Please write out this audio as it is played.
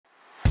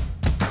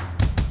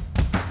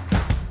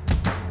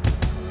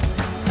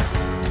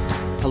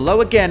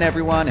Hello again,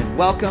 everyone, and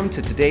welcome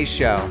to today's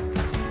show.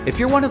 If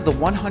you're one of the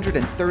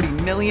 130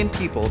 million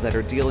people that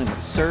are dealing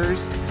with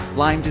SIRS,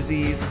 Lyme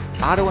disease,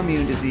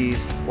 autoimmune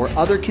disease, or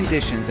other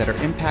conditions that are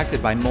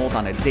impacted by mold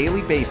on a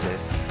daily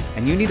basis,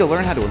 and you need to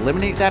learn how to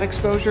eliminate that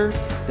exposure,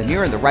 then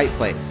you're in the right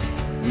place.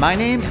 My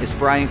name is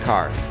Brian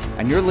Carr,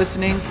 and you're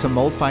listening to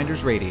Mold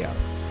Finders Radio.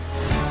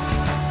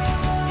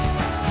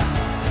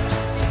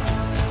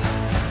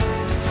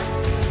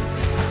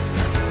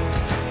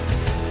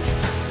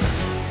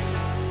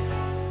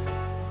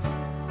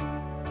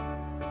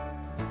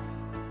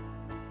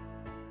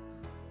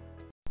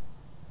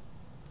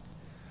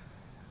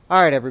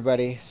 All right,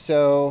 everybody.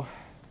 So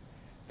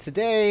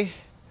today I'm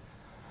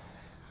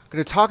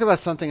going to talk about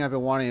something I've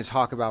been wanting to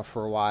talk about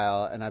for a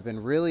while, and I've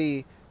been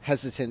really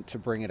hesitant to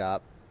bring it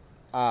up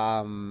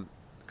because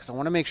I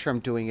want to make sure I'm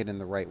doing it in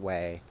the right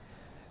way.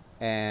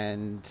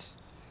 And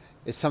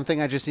it's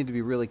something I just need to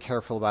be really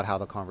careful about how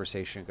the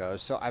conversation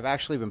goes. So I've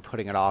actually been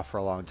putting it off for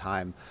a long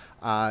time.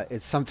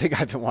 It's something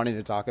I've been wanting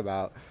to talk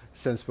about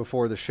since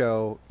before the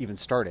show even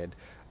started.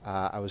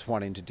 I was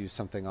wanting to do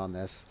something on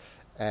this.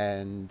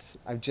 And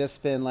I've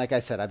just been, like I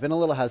said, I've been a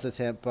little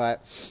hesitant, but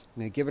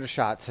I'm going to give it a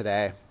shot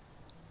today.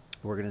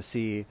 We're going to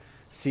see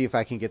if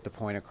I can get the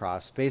point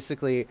across.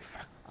 Basically,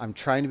 I'm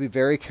trying to be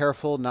very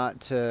careful not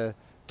to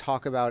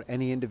talk about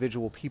any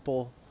individual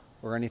people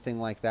or anything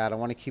like that. I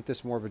want to keep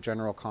this more of a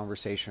general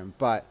conversation.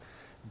 But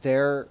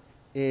there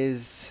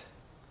is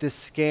this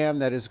scam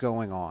that is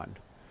going on.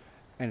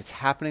 And it's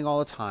happening all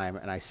the time,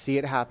 and I see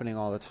it happening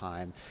all the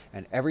time.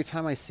 And every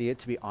time I see it,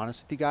 to be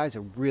honest with you guys,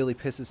 it really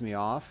pisses me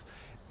off.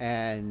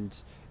 And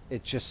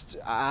it just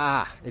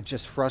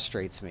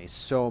frustrates me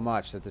so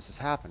much that this is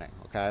happening,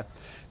 okay?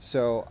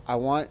 So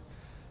I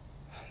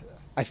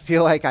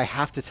feel like I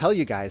have to tell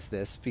you guys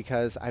this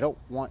because I don't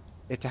want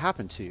it to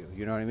happen to you,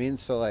 you know what I mean?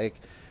 So like,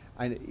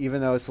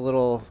 even though it's a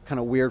little kind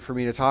of weird for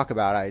me to talk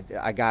about,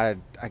 I gotta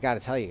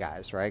tell you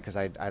guys, right? Because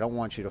I don't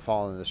want you to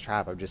fall into this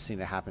trap. I've just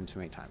seen it happen too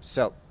many times.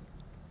 So,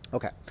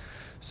 okay,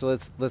 so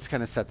let's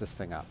kind of set this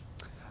thing up.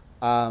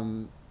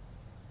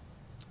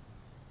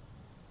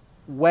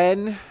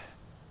 When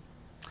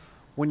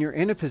you're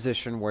in a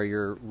position where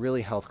you're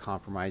really health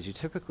compromised, you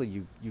typically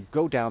you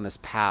go down this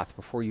path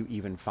before you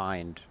even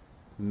find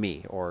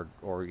me or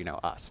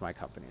us, my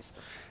companies.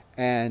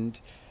 And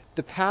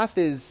the path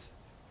is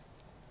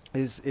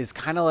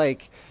kind of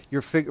like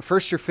you're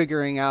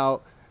figuring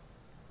out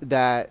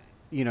that,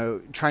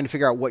 trying to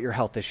figure out what your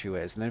health issue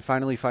is. And then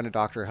finally you find a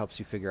doctor who helps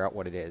you figure out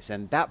what it is.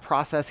 And that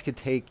process could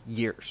take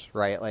years,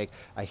 right? Like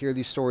I hear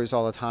these stories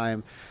all the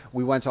time.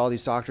 We went to all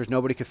these doctors,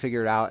 nobody could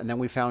figure it out. And then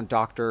we found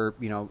Dr.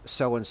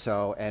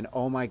 So-and-so, and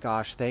oh my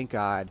gosh, thank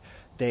God,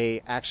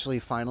 they actually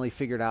finally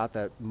figured out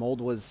that mold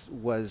was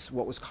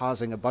what was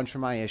causing a bunch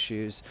of my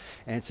issues.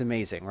 And it's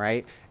amazing,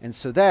 right? And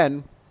so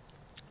then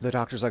the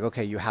doctor's like,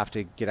 okay, you have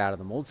to get out of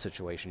the mold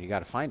situation. You got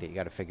to find it. You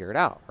got to figure it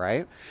out,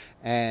 right?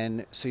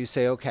 And so you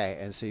say, okay.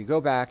 And so you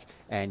go back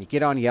and you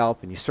get on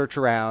Yelp and you search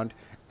around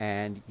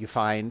and you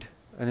find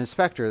an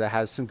inspector that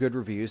has some good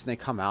reviews and they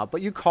come out.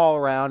 But you call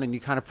around and you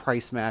kind of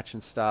price match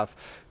and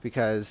stuff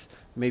because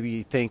maybe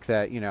you think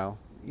that,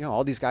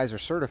 all these guys are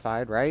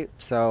certified, right?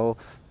 So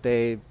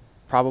they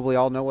probably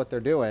all know what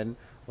they're doing.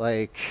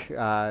 Like,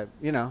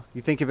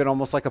 you think of it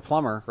almost like a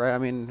plumber, right? I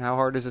mean, how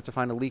hard is it to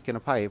find a leak in a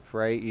pipe,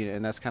 right?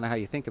 And that's kind of how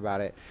you think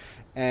about it.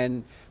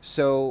 And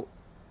so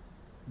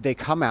they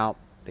come out,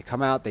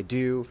 they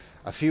do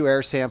a few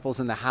air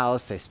samples in the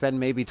house. They spend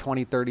maybe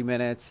 20, 30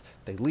 minutes.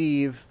 They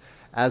leave.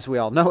 As we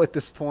all know at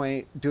this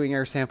point, doing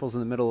air samples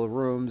in the middle of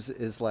rooms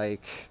is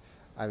like,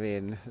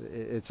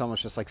 it's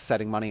almost just like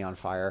setting money on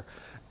fire.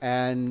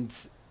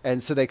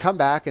 And so they come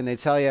back and they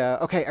tell you,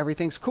 okay,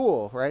 everything's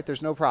cool, right?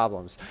 There's no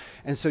problems.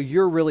 And so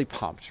you're really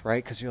pumped,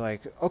 right? Because you're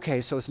like,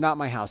 okay, so it's not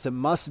my house. It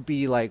must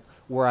be like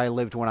where I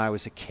lived when I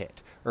was a kid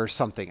or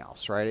something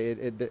else, right?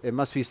 It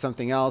must be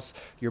something else.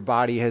 Your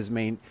body hasn't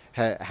been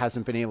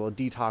able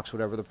to detox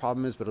whatever the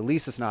problem is, but at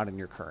least it's not in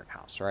your current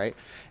house, right?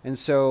 And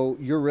so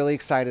you're really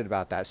excited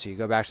about that. So you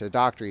go back to the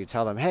doctor, you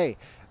tell them, hey,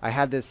 I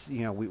had this,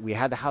 we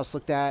had the house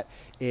looked at.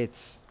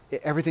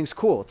 Everything's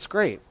cool. It's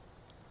great.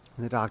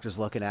 And the doctor's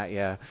looking at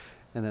you.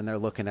 And then they're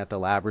looking at the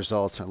lab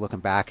results and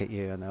looking back at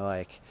you and they're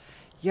like,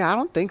 yeah, I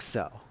don't think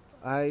so.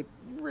 I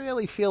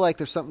really feel like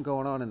there's something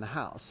going on in the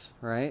house,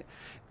 right?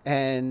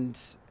 And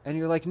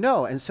you're like,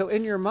 no. And so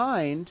in your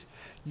mind,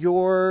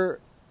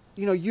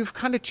 you've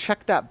kind of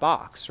checked that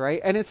box, right?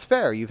 And it's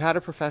fair. You've had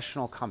a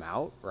professional come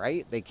out,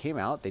 right? They came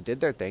out, they did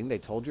their thing, they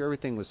told you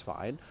everything was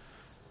fine.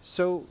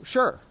 So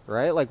sure,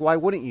 right? Like, why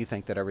wouldn't you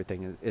think that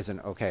everything isn't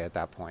okay at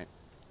that point?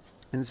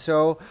 And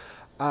so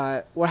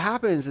what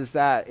happens is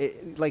that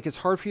it's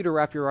hard for you to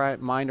wrap your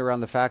mind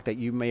around the fact that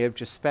you may have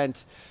just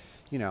spent,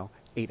 $800,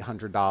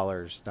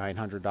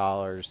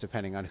 $900,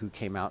 depending on who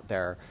came out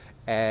there,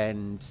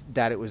 and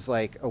that it was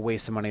like a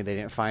waste of money. They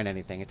didn't find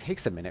anything. It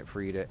takes a minute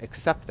for you to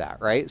accept that,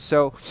 right?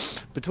 So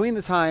between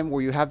the time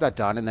where you have that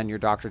done and then your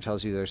doctor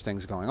tells you there's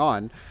things going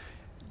on,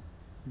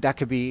 that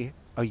could be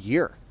a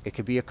year. It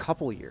could be a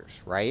couple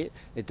years, right?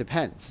 It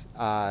depends.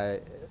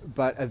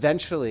 But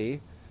eventually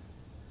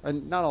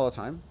And not all the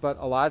time, but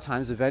a lot of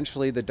times,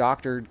 eventually the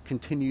doctor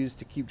continues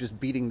to keep just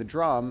beating the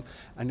drum,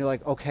 and you're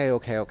like, okay.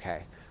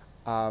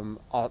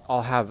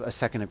 I'll have a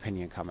second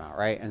opinion come out,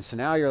 right? And so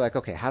now you're like,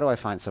 okay, how do I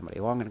find somebody?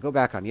 Well, I'm going to go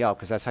back on Yelp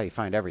because that's how you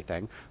find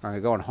everything. Or I'm going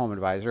to go on Home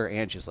Advisor or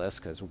Angie's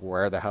List because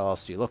where the hell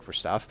else do you look for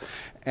stuff?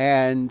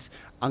 And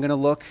I'm going to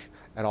look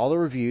at all the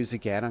reviews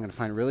again. I'm going to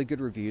find really good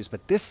reviews,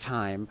 but this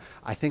time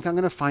I think I'm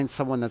going to find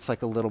someone that's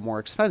like a little more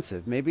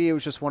expensive. Maybe it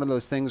was just one of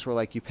those things where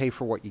like you pay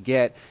for what you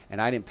get,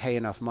 and I didn't pay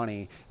enough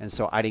money, and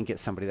so I didn't get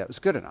somebody that was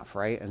good enough,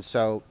 right? And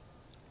so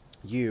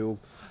you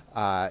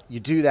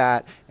do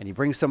that, and you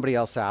bring somebody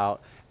else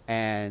out,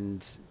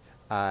 and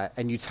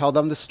you tell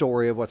them the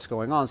story of what's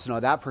going on. So now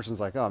that person's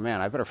like, oh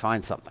man, I better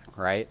find something,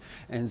 right?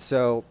 And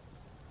so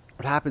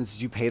what happens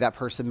is you pay that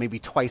person maybe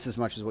twice as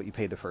much as what you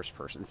paid the first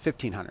person,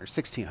 $1,500,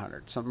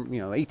 $1,600, some,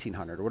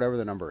 $1,800, or whatever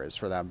the number is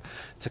for them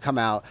to come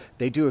out.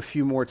 They do a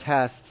few more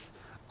tests,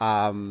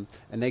 and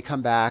they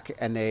come back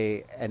and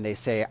they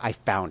say, I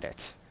found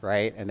it,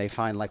 right? And they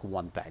find like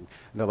one thing. And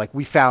they're like,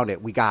 we found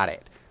it, we got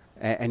it.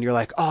 And you're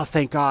like, oh,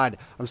 thank God.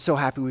 I'm so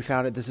happy we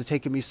found it. This has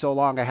taken me so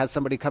long. I had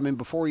somebody come in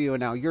before you, and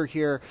now you're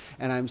here,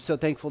 and I'm so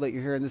thankful that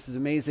you're here, and this is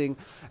amazing.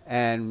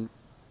 And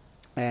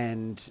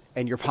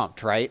you're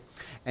pumped, right?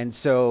 And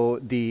so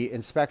the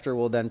inspector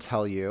will then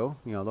tell you,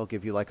 they'll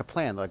give you like a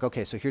plan. They're like,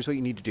 okay, so here's what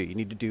you need to do. You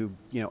need to do,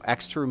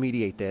 X to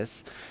remediate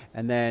this.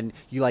 And then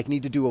you like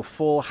need to do a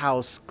full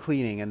house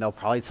cleaning, and they'll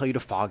probably tell you to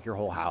fog your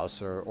whole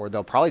house, or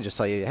they'll probably just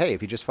tell you, hey,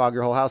 if you just fog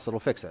your whole house, it'll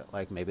fix it.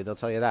 Like maybe they'll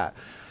tell you that.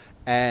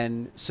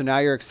 And so now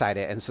you're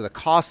excited. And so the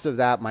cost of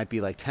that might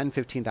be like $10,000,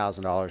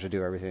 $15,000 to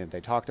do everything that they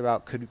talked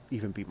about. Could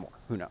even be more.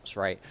 Who knows,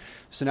 right?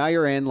 So now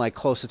you're in like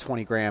close to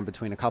 20 grand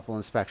between a couple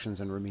inspections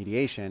and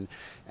remediation,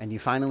 and you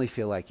finally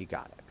feel like you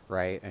got it,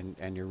 right?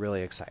 And you're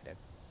really excited.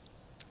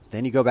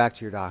 Then you go back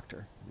to your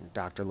doctor. Your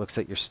doctor looks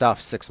at your stuff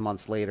 6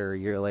 months later, a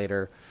year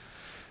later,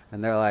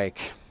 and they're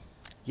like,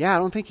 yeah, I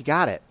don't think you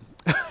got it.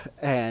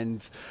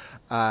 And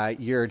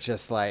you're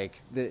just like,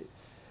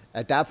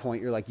 at that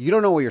point, you're like, you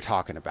don't know what you're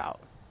talking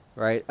about.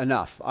 Right?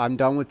 Enough. I'm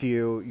done with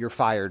you. You're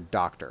fired,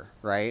 doctor.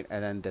 Right?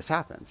 And then this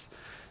happens.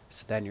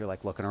 So then you're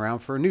like looking around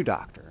for a new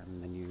doctor,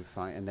 and then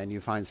you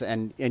find,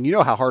 and you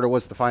know how hard it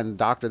was to find the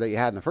doctor that you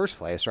had in the first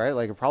place, right?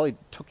 Like it probably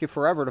took you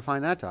forever to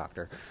find that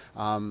doctor.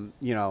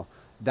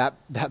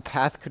 That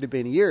path could have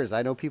been years.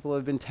 I know people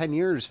have been 10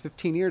 years,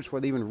 15 years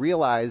before they even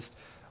realized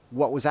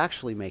what was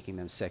actually making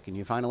them sick, and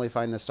you finally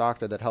find this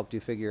doctor that helped you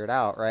figure it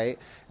out, right?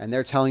 And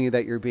they're telling you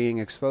that you're being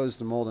exposed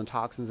to mold and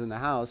toxins in the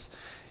house.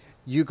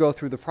 You go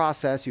through the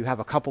process, you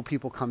have a couple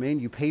people come in,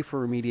 you pay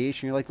for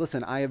remediation, you're like,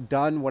 listen, I have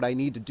done what I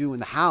need to do in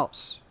the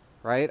house,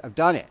 right? I've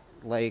done it.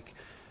 Like,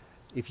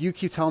 if you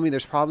keep telling me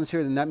there's problems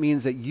here, then that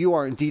means that you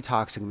aren't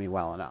detoxing me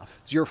well enough.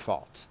 It's your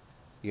fault,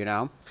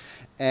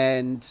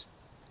 And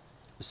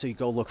so you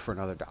go look for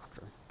another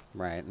doctor,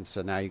 right? And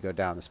so now you go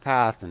down this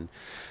path and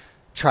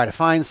try to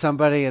find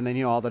somebody, and then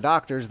all the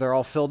doctors, they're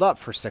all filled up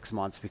for 6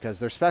 months because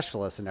they're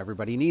specialists and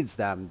everybody needs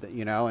them,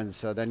 and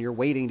so then you're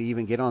waiting to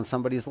even get on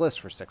somebody's list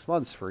for 6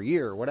 months, for a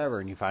year, or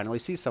whatever, and you finally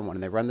see someone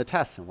and they run the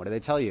tests, and what do they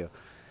tell you?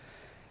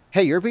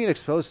 Hey, you're being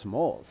exposed to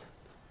mold.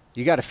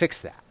 You got to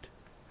fix that.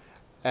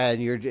 And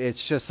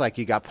it's just like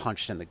you got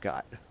punched in the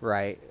gut,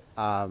 right?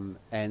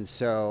 And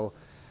so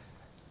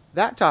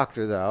that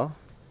doctor, though,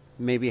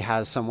 maybe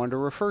has someone to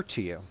refer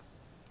to you.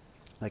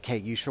 Like, hey,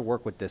 you should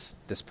work with this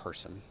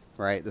person.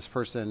 Right? This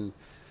person,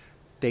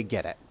 they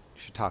get it.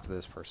 You should talk to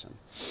this person.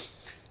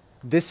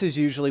 This is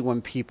usually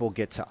when people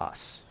get to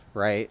us,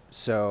 right?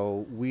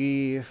 So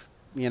we,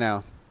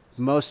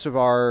 most of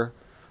our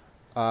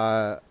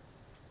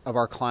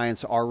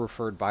clients are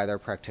referred by their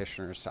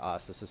practitioners to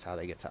us. This is how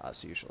they get to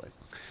us usually.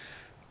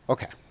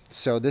 Okay.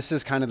 So this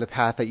is kind of the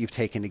path that you've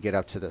taken to get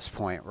up to this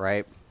point,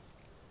 right?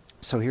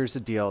 So here's the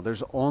deal.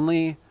 There's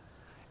only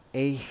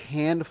a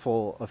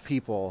handful of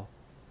people,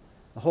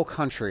 the whole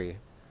country,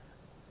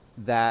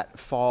 that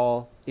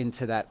fall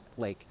into that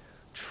like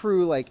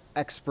true like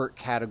expert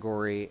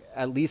category,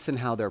 at least in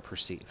how they're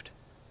perceived.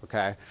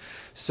 Okay,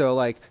 so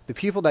like the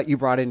people that you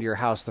brought into your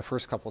house the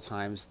first couple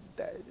times,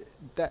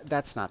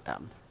 that's not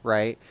them,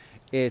 right?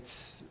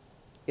 It's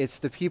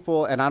the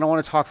people, and I don't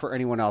want to talk for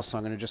anyone else, so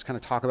I'm going to just kind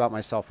of talk about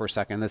myself for a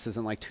second. This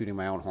isn't like tooting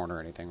my own horn or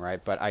anything, right?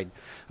 But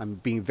I'm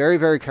being very,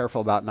 very careful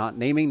about not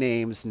naming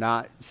names,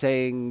 not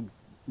saying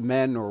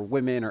men or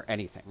women or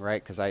anything,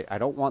 right? Because I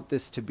don't want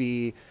this to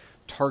be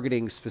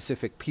targeting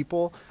specific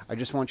people. I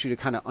just want you to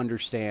kind of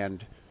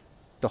understand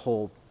the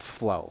whole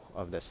flow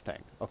of this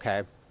thing,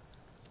 okay?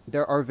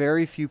 There are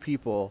very few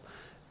people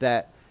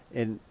that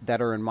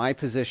are in my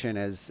position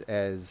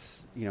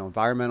as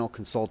environmental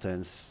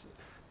consultants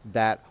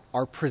that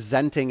are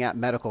presenting at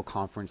medical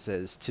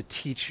conferences to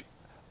teach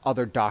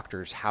other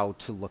doctors how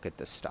to look at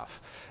this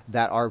stuff,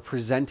 that are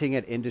presenting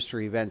at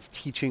industry events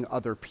teaching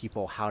other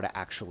people how to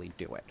actually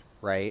do it,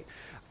 right?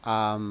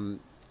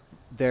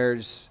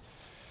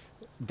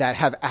 That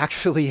have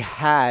actually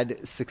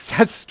had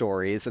success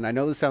stories, and I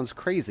know this sounds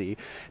crazy,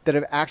 that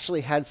have actually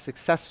had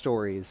success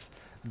stories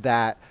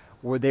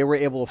where they were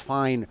able to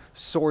find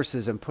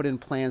sources and put in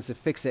plans to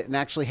fix it and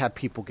actually have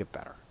people get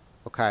better,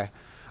 Okay.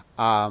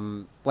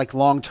 Like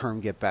long-term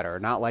get better,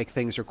 not like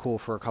things are cool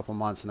for a couple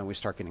months and then we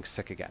start getting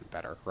sick again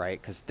better,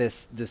 right? Because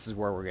this is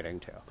where we're getting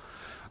to.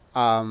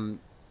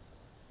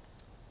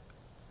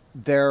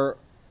 There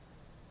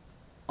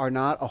are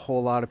not a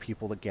whole lot of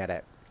people that get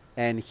it.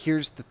 And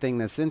here's the thing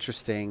that's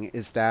interesting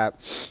is that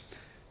if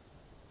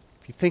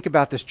you think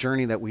about this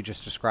journey that we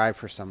just described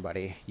for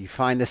somebody, you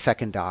find the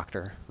second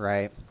doctor,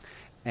 right?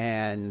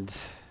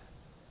 And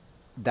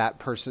that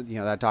person,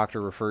 that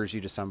doctor refers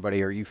you to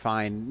somebody, or you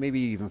find, maybe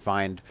you even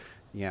find,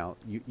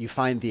 you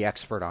find the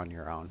expert on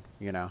your own.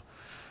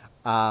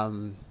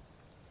 The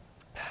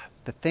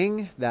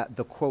thing that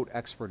the quote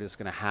expert is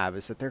going to have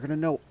is that they're going to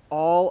know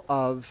all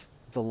of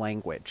the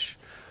language.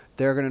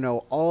 They're going to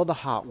know all the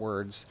hot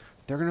words.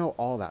 They're going to know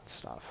all that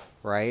stuff,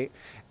 right?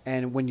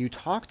 And when you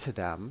talk to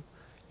them,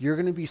 you're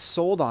going to be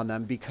sold on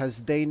them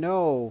because they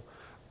know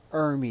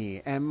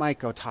ERMI and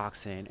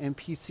mycotoxin and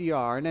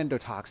PCR and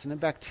endotoxin and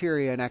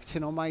bacteria and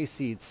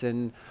actinomycetes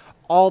and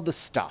all the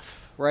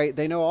stuff, right?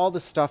 They know all the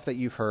stuff that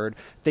you've heard.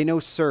 They know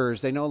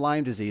SIRS, they know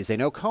Lyme disease, they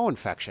know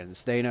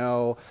co-infections, they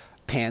know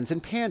PANS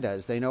and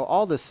PANDAS, they know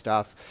all this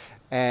stuff,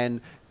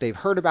 and they've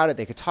heard about it,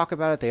 they could talk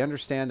about it, they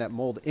understand that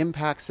mold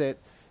impacts it.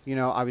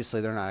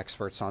 Obviously they're not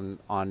experts on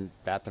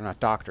that, they're not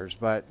doctors,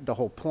 but the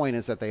whole point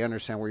is that they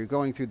understand where you're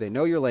going through, they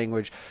know your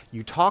language.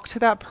 You talk to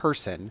that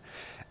person,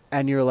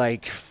 and you're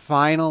like,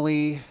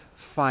 finally,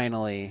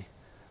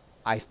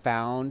 I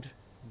found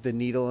the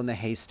needle in the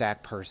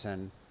haystack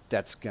person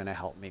that's going to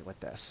help me with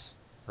this,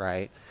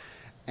 right?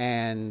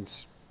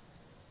 And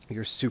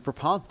you're super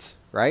pumped,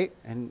 right?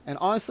 And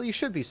honestly, you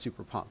should be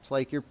super pumped.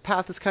 Like, your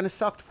path has kind of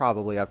sucked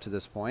probably up to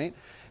this point,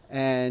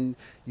 and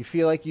you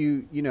feel like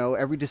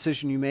every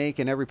decision you make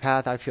and every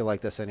path, I feel like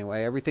this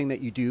anyway, everything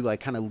that you do, like,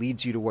 kind of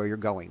leads you to where you're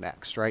going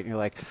next, right? And you're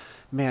like,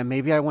 man,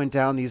 maybe I went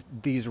down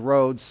these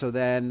roads so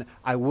then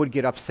I would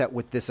get upset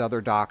with this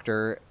other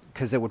doctor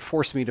because it would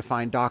force me to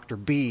find Dr.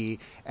 B,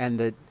 and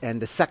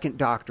the second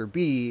Dr.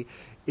 B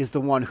is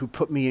the one who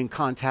put me in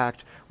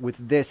contact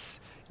with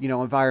this,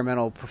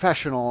 environmental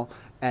professional,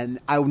 and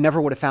I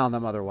never would have found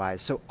them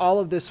otherwise. So all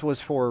of this was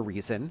for a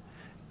reason,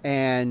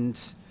 and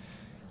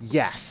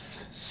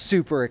yes,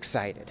 super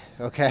excited,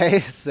 okay?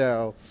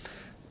 So,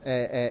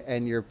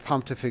 and you're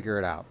pumped to figure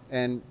it out.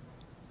 And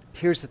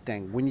here's the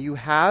thing. When you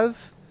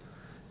have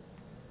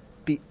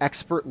the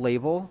expert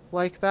label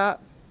like that,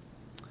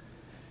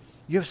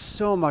 you have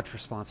so much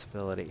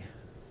responsibility.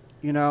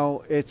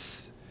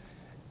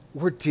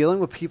 We're dealing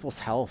with people's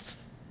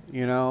health.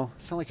 It's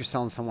not like you're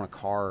selling someone a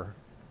car,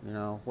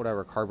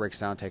 whatever. Car breaks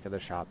down, take it to the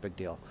shop, big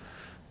deal.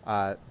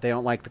 They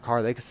don't like the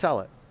car, they could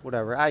sell it,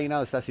 whatever.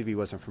 This SUV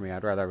wasn't for me,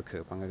 I'd rather have a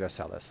coupe, I'm gonna go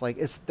sell this. Like,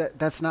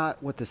 that's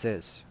not what this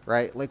is,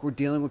 right? Like, we're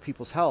dealing with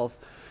people's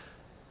health.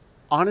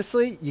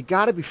 Honestly, you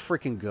gotta be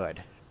freaking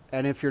good.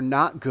 And if you're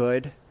not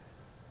good,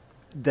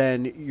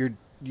 then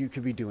you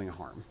could be doing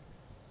harm.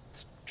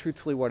 It's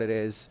truthfully what it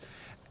is.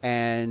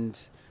 And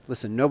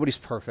listen, nobody's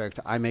perfect.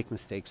 I make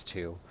mistakes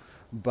too.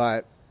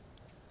 But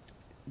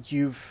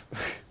you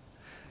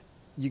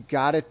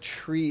got to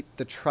treat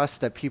the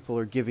trust that people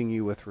are giving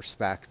you with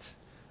respect,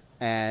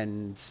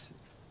 and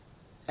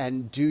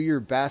do your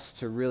best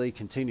to really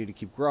continue to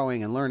keep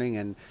growing and learning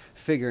and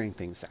figuring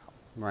things out,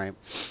 right?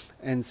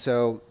 And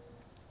so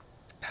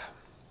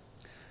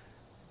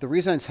the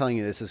reason I'm telling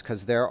you this is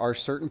because there are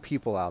certain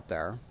people out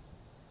there,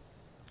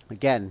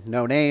 again,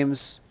 no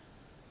names,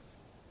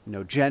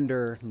 no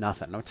gender,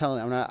 nothing.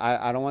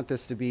 I don't want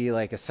this to be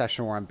like a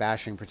session where I'm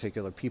bashing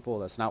particular people.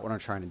 That's not what I'm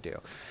trying to do.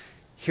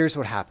 Here's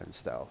what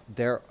happens, though.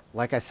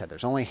 Like I said,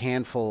 there's only a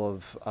handful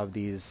of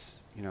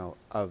these,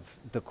 of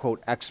the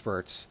quote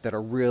experts that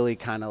are really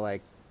kind of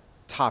like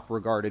top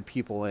regarded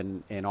people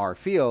in our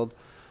field.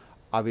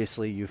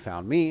 Obviously, you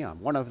found me.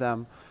 I'm one of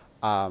them.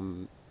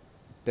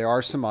 There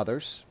are some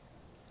others.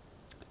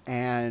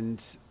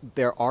 And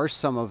there are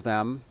some of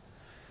them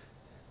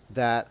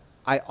that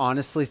I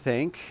honestly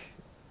think,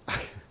 I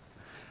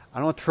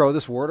don't want to throw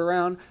this word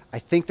around, I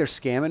think they're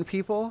scamming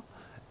people.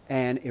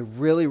 And it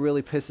really,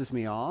 really pisses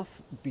me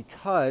off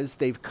because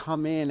they've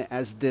come in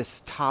as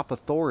this top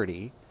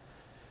authority.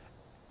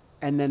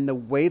 And then the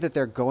way that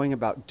they're going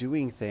about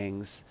doing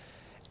things,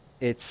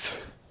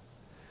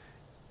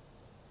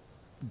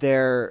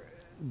 they're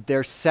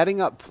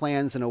setting up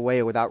plans in a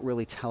way without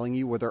really telling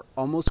you, where they're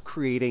almost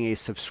creating a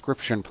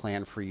subscription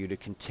plan for you to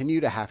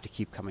continue to have to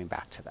keep coming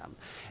back to them.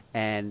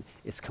 And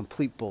it's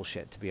complete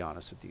bullshit, to be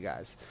honest with you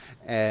guys.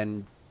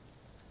 And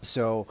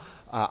so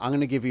I'm going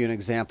to give you an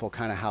example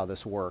kind of how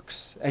this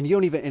works. And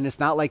and it's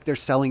not like they're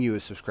selling you a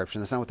subscription.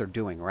 That's not what they're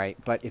doing, right?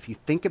 But if you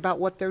think about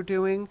what they're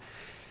doing,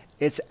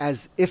 it's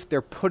as if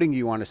they're putting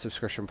you on a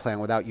subscription plan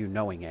without you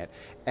knowing it.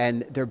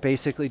 And they're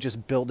basically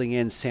just building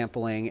in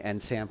sampling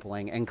and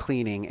sampling and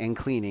cleaning and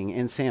cleaning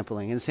and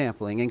sampling and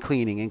sampling and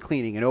cleaning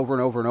and over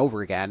and over and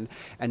over again,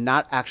 and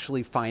not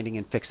actually finding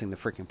and fixing the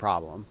freaking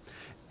problem.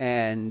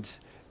 And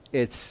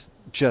it's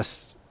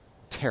just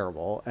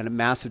terrible and a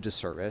massive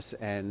disservice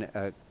and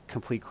a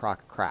complete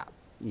crock of crap,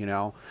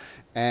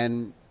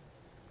 And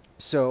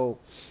so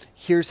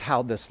here's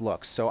how this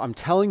looks. So I'm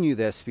telling you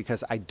this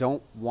because I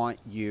don't want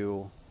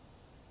you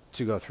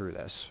to go through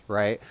this,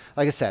 right?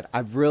 Like I said,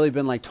 I've really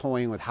been like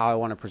toying with how I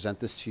want to present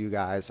this to you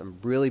guys. I'm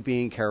really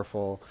being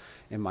careful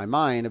in my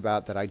mind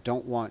about that. I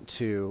don't want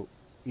to,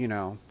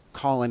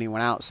 call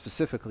anyone out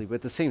specifically, but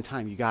at the same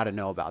time, you got to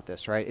know about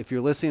this, right? If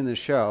you're listening to the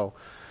show,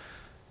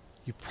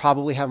 you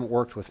probably haven't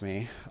worked with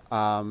me.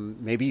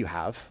 Maybe you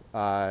have.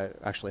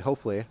 Actually,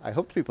 hopefully, I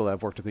hope the people that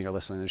have worked with me are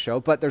listening to the show.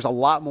 But there's a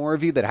lot more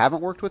of you that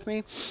haven't worked with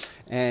me,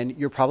 and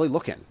you're probably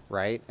looking,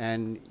 right?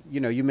 And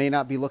you may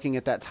not be looking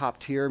at that top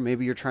tier.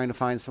 Maybe you're trying to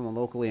find someone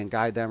locally and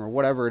guide them, or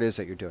whatever it is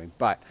that you're doing.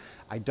 But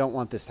I don't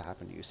want this to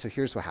happen to you. So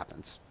here's what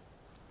happens.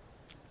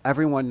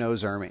 Everyone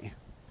knows ERMI,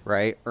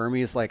 right?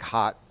 ERMI is like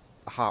hot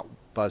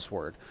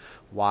buzzword.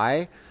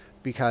 Why?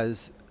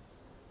 Because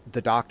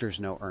the doctors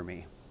know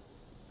ERMI.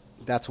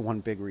 That's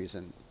one big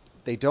reason.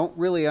 They don't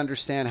really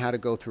understand how to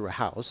go through a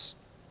house.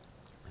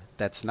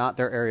 That's not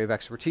their area of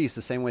expertise,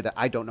 the same way that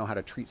I don't know how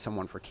to treat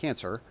someone for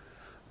cancer.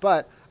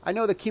 But I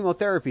know that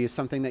chemotherapy is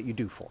something that you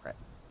do for it,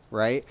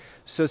 right?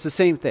 So it's the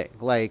same thing.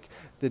 Like,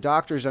 the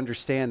doctors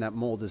understand that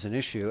mold is an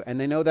issue, and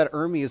they know that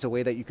ERMI is a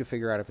way that you can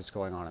figure out if it's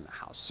going on in the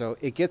house. So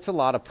it gets a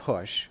lot of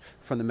push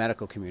from the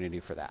medical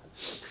community for that.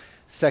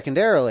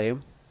 Secondarily,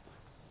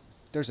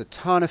 there's a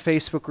ton of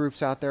Facebook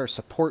groups out there,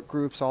 support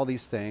groups, all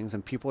these things,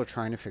 and people are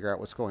trying to figure out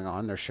what's going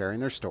on. They're sharing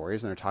their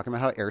stories, and they're talking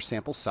about how air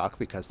samples suck,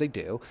 because they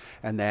do.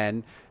 And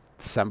then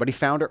somebody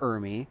found a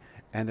ERMI,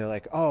 and they're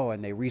like, oh,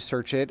 and they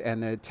research it,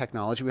 and the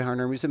technology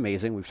behind ERMI is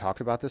amazing. We've talked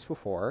about this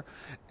before.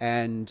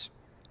 And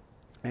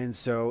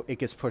so it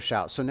gets pushed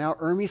out. So now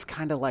ERMI's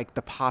kind of like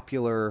the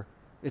popular,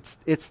 it's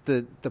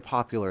the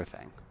popular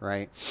thing,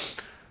 right?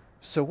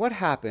 So what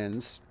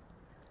happens...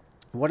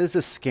 What does a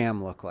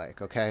scam look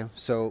like? Okay,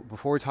 so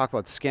before we talk about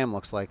what scam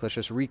looks like, let's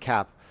just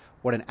recap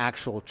what an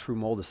actual true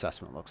mold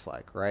assessment looks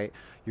like, right?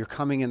 You're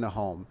coming in the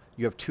home.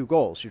 You have two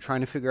goals. You're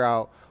trying to figure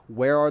out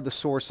where are the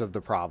source of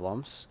the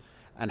problems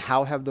and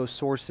how have those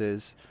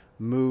sources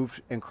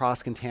moved and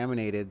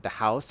cross-contaminated the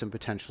house and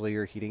potentially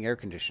your heating air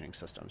conditioning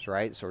systems,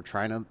 right? So we're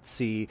trying to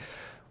see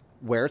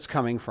where it's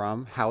coming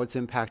from, how it's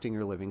impacting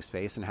your living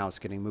space, and how it's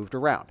getting moved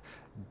around.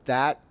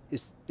 That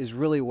is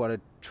really what a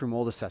true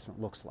mold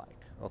assessment looks like.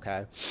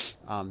 Okay,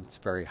 it's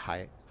very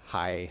high,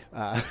 a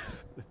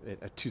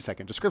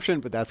 2-second description,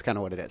 but that's kind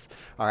of what it is.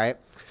 All right,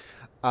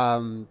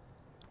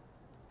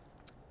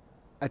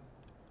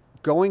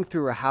 going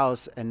through a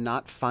house and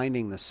not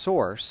finding the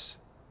source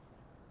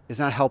is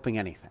not helping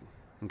anything.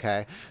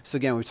 Okay, so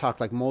again, we talked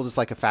like mold is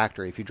like a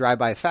factory. If you drive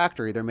by a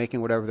factory, they're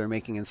making whatever they're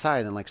making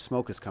inside, and like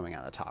smoke is coming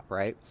out the top,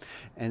 right?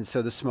 And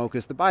so the smoke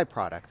is the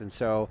byproduct. And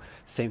so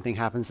same thing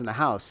happens in the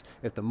house.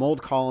 If the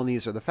mold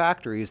colonies are the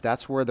factories,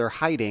 that's where they're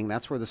hiding.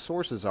 That's where the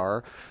sources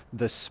are.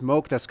 The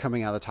smoke that's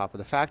coming out of the top of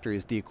the factory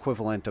is the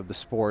equivalent of the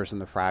spores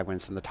and the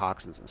fragments and the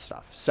toxins and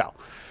stuff. So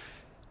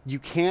you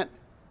can't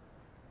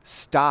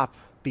stop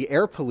the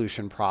air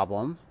pollution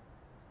problem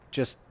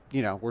just,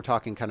 we're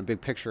talking kind of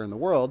big picture in the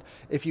world.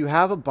 If you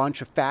have a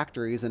bunch of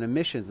factories and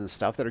emissions and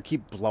stuff that are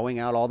keep blowing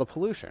out all the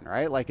pollution,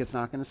 right? Like, it's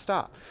not going to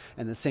stop.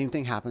 And the same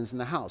thing happens in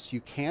the house.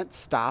 You can't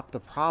stop the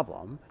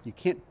problem. You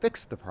can't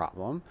fix the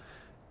problem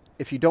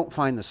if you don't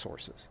find the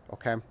sources,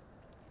 okay?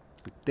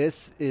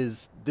 This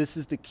is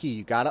the key.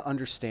 You got to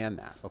understand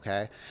that,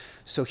 okay?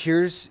 So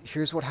here's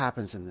what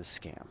happens in this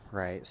scam,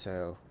 right?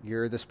 So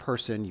you're this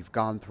person, you've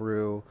gone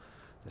through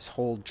this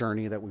whole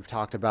journey that we've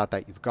talked about,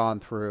 that you've gone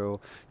through.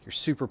 You're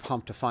super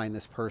pumped to find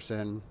this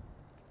person.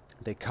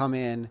 They come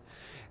in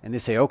and they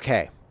say,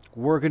 okay,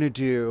 we're going to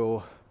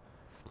do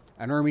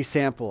an ERMI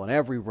sample in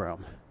every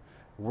room.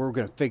 We're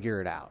going to figure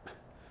it out.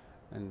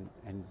 And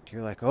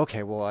you're like,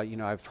 okay, well,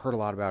 I've heard a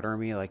lot about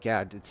ERMI. Like,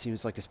 yeah, it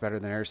seems like it's better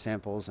than air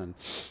samples. And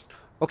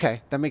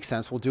okay, that makes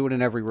sense. We'll do it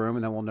in every room,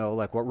 and then we'll know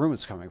like what room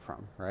it's coming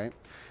from, right?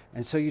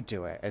 And so you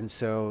do it. And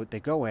so they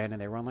go in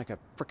and they run like a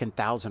freaking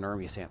 1,000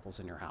 ERMI samples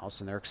in your house,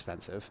 and they're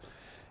expensive.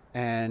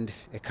 And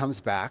it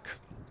comes back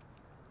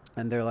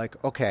and they're like,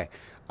 okay,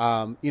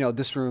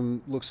 this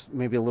room looks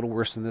maybe a little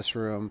worse than this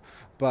room,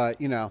 but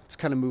it's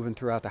kind of moving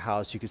throughout the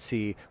house. You could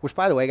see, which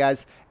by the way,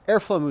 guys,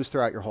 airflow moves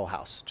throughout your whole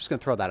house. Just going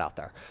to throw that out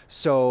there.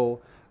 So,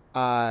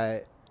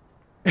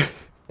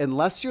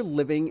 unless you're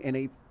living in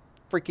a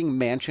freaking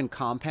mansion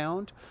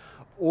compound,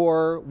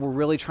 or we're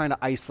really trying to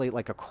isolate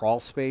like a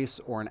crawl space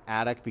or an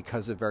attic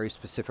because of very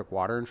specific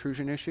water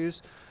intrusion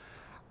issues,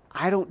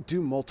 I don't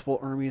do multiple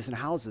ERMIs in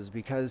houses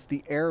because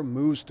the air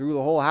moves through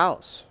the whole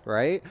house,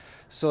 right?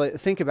 So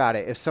think about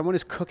it. If someone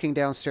is cooking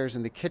downstairs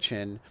in the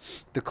kitchen,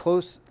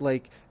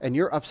 and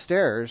you're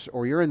upstairs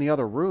or you're in the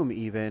other room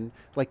even,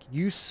 like,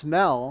 you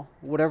smell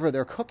whatever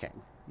they're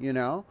cooking,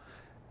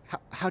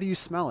 How do you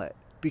smell it?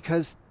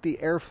 Because the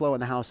airflow in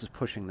the house is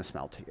pushing the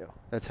smell to you.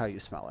 That's how you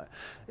smell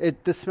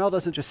it. The smell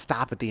doesn't just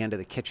stop at the end of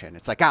the kitchen.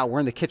 It's like, we're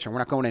in the kitchen. We're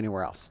not going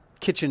anywhere else.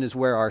 Kitchen is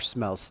where our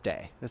smells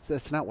stay.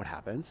 That's not what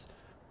happens,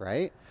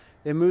 right?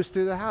 It moves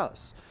through the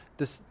house.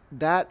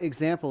 That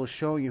example is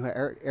showing you how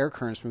air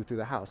currents move through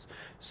the house.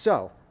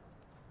 So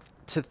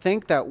to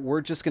think that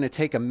we're just going to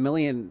take 1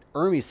 million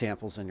ERMI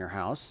samples in your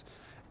house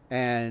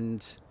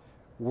and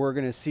we're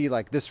going to see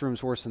like this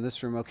room's worse than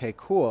this room. Okay,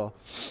 cool.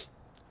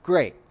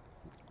 Great.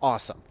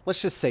 Awesome.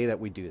 Let's just say that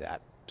we do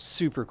that.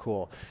 Super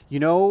cool. You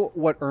know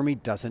what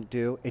ERMI doesn't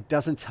do? It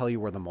doesn't tell you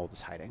where the mold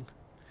is hiding.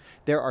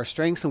 There are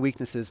strengths and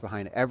weaknesses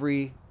behind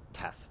every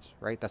test,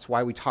 right? That's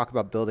why we talk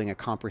about building a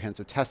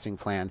comprehensive testing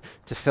plan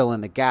to fill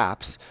in the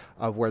gaps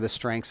of where the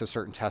strengths of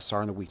certain tests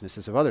are and the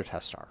weaknesses of other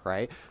tests are,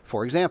 right?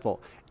 For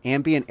example,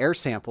 ambient air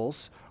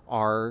samples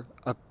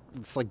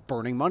it's like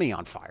burning money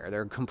on fire.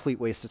 They're a complete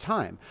waste of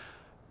time.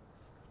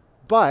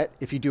 But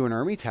if you do an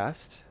ERMI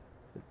test,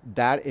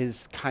 that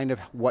is kind of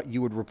what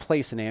you would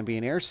replace an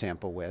ambient air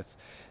sample with.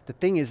 The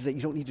thing is that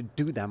you don't need to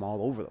do them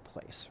all over the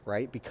place,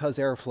 right? Because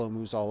airflow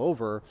moves all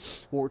over.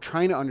 What we're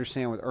trying to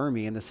understand with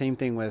ERMI, and the same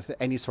thing with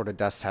any sort of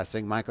dust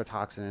testing,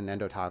 mycotoxin,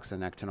 endotoxin,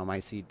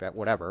 actinomycete,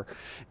 whatever,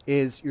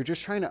 is you're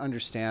just trying to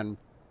understand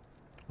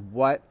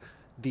what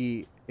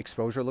the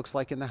exposure looks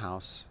like in the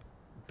house,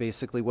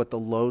 basically what the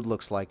load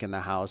looks like in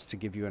the house to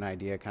give you an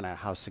idea kind of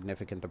how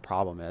significant the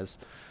problem is.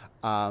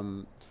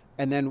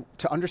 And then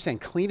to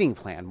understand cleaning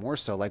plan more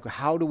so, like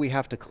how do we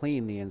have to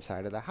clean the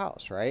inside of the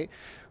house, right?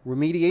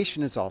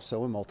 Remediation is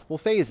also in multiple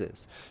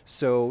phases.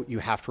 So you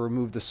have to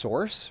remove the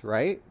source,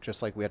 right?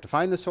 Just like we have to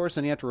find the source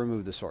and you have to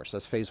remove the source.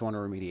 That's phase one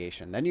of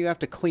remediation. Then you have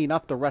to clean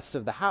up the rest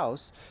of the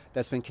house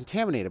that's been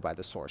contaminated by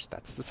the source.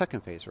 That's the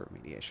second phase of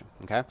remediation,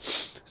 okay?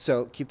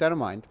 So keep that in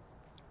mind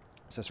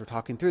as we're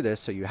talking through this.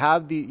 So you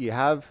have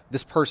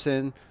this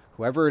person,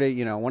 whoever it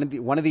is,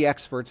 one of the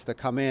experts that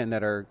come in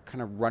that are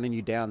kind of running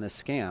you down this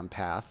scam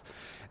path,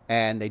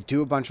 and they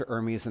do a bunch of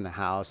ERMIs in the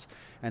house,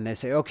 and they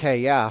say, okay,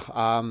 yeah,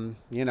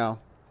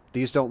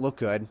 these don't look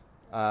good.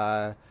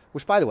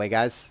 Which, by the way,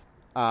 guys,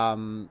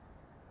 odds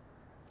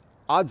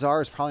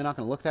are it's probably not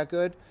going to look that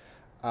good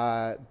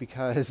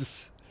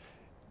because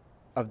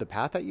of the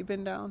path that you've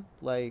been down.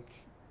 Like,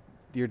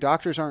 your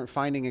doctors aren't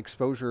finding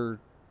exposure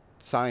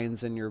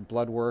signs in your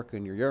blood work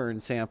and your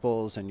urine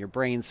samples and your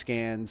brain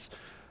scans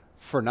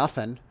for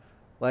nothing.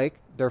 Like,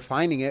 they're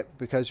finding it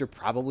because you're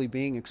probably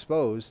being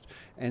exposed.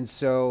 And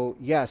so,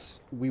 yes,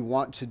 we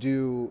want to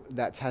do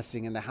that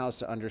testing in the house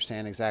to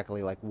understand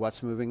exactly like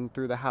what's moving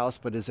through the house,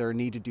 but is there a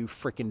need to do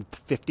freaking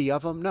 50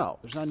 of them? No,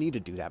 there's no need to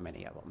do that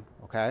many of them.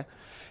 Okay.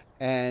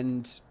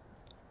 And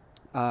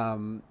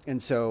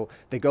so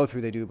they go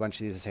through, they do a bunch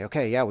of these and say,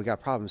 okay, yeah, we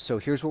got problems. So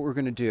here's what we're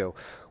going to do.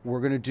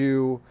 We're going to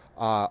do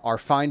our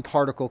fine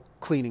particle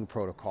cleaning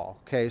protocol.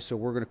 Okay. So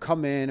we're going to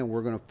come in and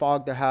we're going to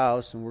fog the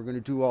house and we're going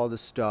to do all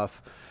this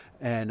stuff,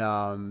 and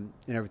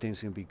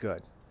everything's going to be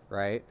good.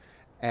 Right.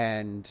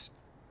 And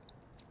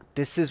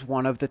this is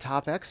one of the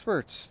top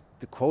experts,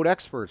 the quote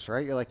experts,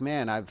 right? You're like,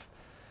 man,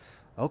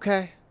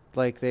 okay.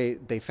 Like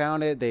they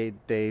found it.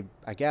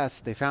 I guess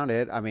they found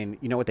it. I mean,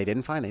 you know what they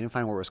didn't find? They didn't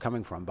find where it was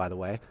coming from, by the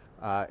way,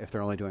 if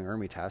they're only doing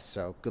ERMI tests.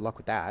 So good luck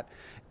with that.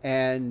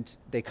 And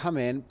they come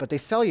in, but they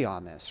sell you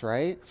on this,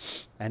 right?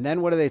 And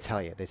then what do they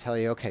tell you? They tell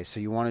you, okay, so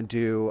you want to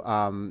do,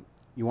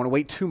 you want to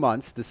wait 2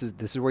 months. This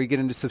is where you get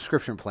into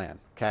subscription plan.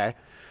 Okay.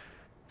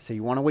 So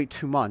you want to wait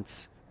 2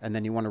 months and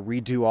then you want to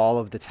redo all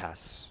of the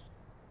tests.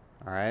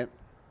 All right.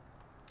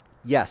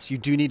 Yes, you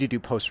do need to do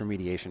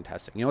post-remediation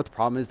testing. You know what the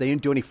problem is? They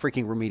didn't do any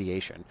freaking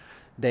remediation.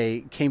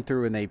 They came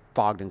through and they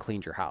fogged and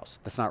cleaned your house.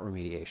 That's not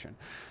remediation.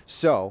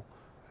 So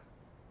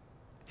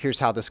here's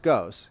how this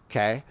goes,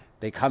 okay?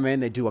 They come in,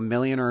 they do 1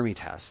 million ERMI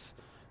tests.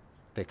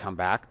 They come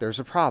back, there's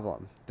a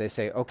problem. They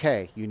say,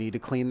 okay, you need to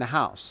clean the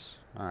house.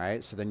 All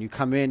right, so then you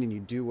come in and you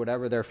do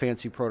whatever their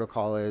fancy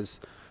protocol is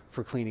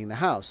for cleaning the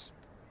house.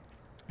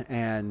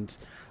 And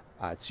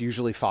it's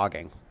usually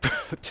fogging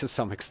to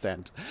some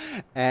extent.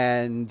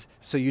 And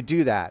so you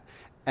do that.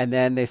 And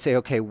then they say,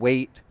 okay,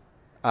 wait.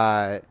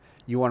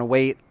 You want to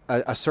wait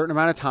a certain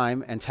amount of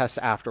time and test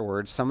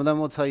afterwards. Some of them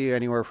will tell you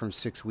anywhere from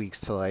 6 weeks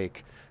to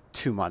like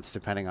 2 months,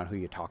 depending on who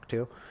you talk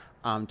to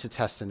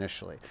test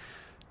initially.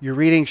 Your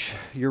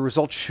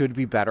results should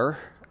be better,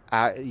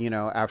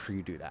 after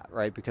you do that,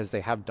 right? Because they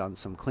have done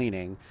some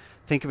cleaning.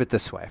 Think of it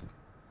this way.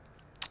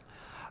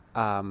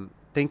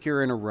 Think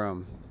you're in a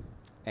room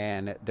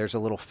and there's a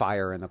little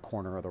fire in the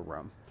corner of the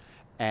room,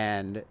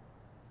 and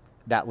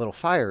that little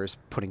fire is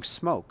putting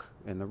smoke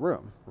in the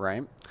room,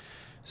 right?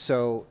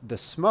 So the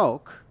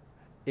smoke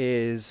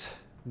is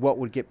what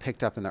would get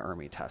picked up in the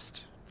ERMI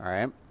test, all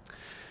right?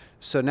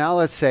 So now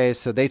let's say,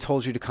 so they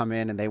told you to come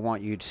in and they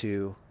want you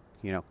to,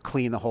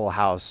 clean the whole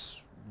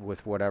house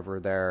with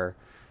whatever their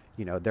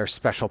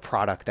special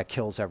product that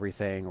kills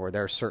everything, or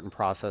their certain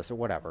process or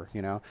whatever,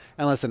 And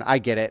listen, I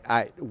get it.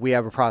 We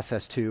have a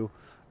process too.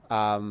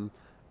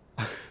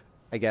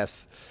 I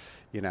guess,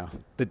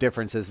 the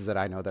difference is that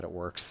I know that it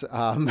works.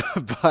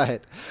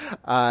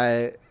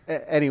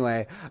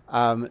 Anyway,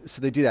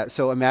 so they do that.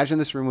 So imagine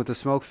this room with the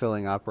smoke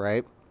filling up,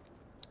 right?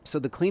 So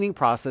the cleaning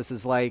process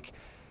is like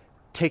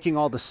taking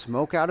all the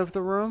smoke out of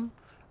the room,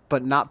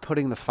 but not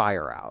putting the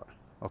fire out.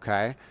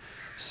 Okay.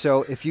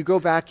 So if you go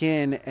back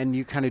in and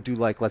you kind of do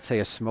like, let's say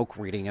a smoke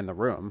reading in the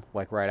room,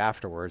 like right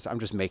afterwards, I'm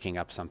just making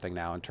up something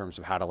now in terms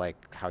of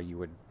how you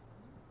would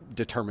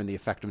determine the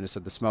effectiveness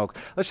of the smoke.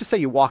 Let's just say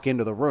you walk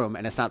into the room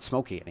and it's not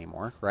smoky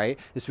anymore, right?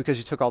 It's because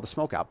you took all the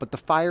smoke out, but the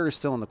fire is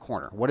still in the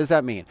corner. What does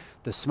that mean?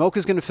 The smoke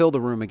is going to fill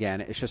the room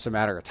again. It's just a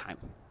matter of time,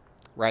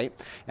 right?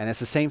 And it's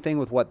the same thing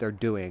with what they're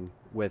doing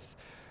with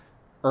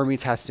ERMI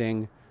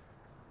testing,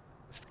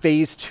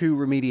 phase 2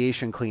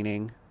 remediation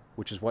cleaning,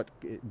 which is what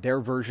their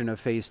version of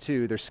phase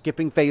 2. They're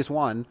skipping phase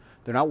 1.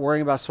 They're not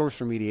worrying about source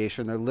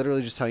remediation. They're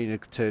literally just telling you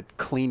to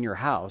clean your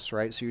house,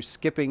 right? So you're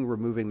skipping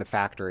removing the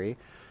factory,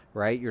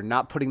 right? You're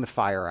not putting the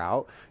fire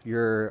out.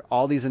 You're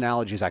all these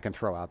analogies I can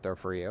throw out there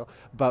for you.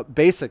 But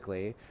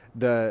basically,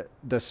 the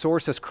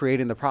source that's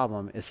creating the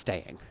problem is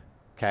staying,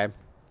 okay?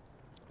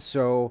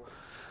 So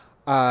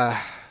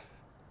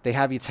they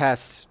have you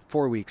test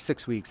 4 weeks,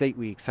 6 weeks, 8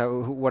 weeks,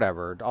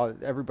 whatever.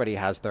 Everybody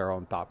has their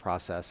own thought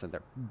process, and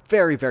they're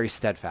very, very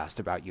steadfast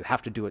about you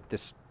have to do it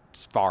this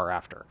far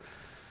after.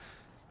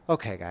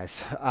 Okay,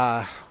 guys,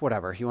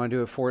 whatever. You want to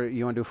do it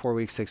 4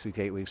 weeks, 6 weeks,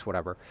 8 weeks,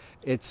 whatever.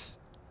 It's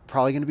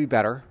probably going to be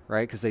better,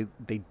 right? Because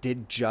they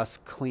did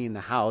just clean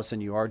the house,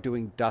 and you are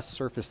doing dust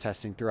surface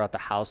testing throughout the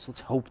house.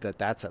 Let's hope that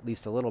that's at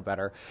least a little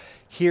better.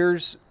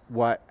 Here's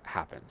what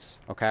happens,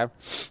 okay?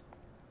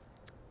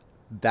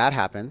 That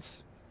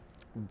happens.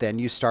 Then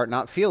you start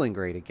not feeling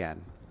great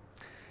again.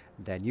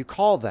 Then you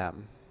call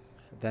them.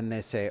 Then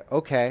they say,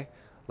 okay,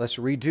 let's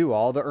redo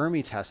all the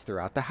ERMI tests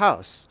throughout the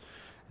house.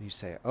 And you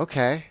say,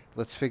 okay,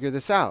 let's figure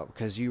this out,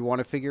 because you want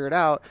to figure it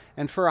out.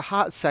 And for a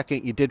hot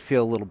second, you did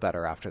feel a little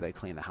better after they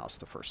cleaned the house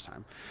the first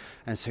time.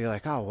 And so you're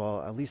like, oh,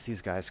 well, at least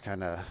these guys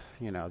kind of,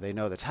 they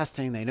know the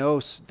testing. They know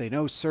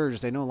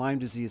surge. They know Lyme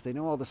disease. They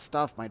know all the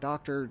stuff. My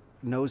doctor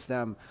knows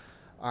them.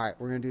 All right,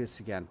 we're going to do this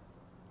again.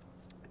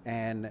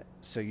 And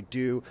so you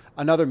do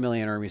another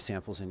million ERMI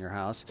samples in your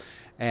house,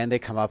 and they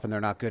come up and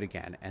they're not good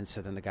again. And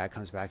so then the guy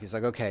comes back. He's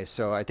like, okay,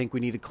 so I think we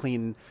need to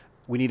clean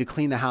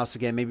the house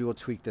again. Maybe we'll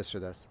tweak this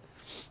or this.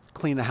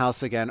 Clean the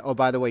house again. Oh,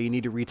 by the way, you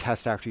need to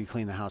retest after you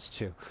clean the house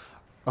too.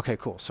 Okay,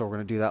 cool. So we're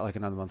going to do that like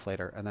another month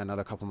later. And then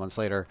another couple months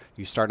later,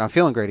 you start not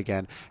feeling great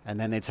again. And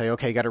then they tell you,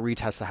 okay, you got to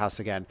retest the house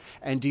again.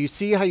 And do you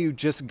see how you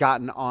just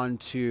gotten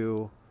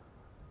onto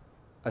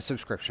a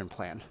subscription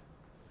plan?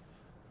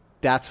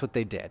 That's what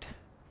they did.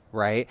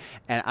 Right?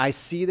 And I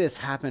see this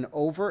happen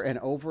over and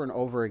over and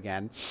over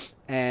again.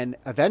 And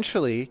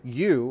eventually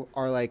you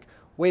are like,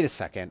 wait a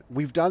second,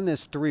 we've done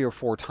this 3 or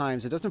 4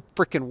 times. It doesn't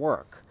freaking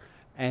work.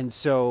 And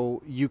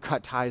so you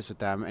cut ties with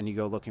them and you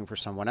go looking for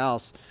someone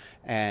else.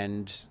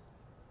 And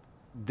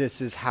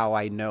this is how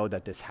I know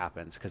that this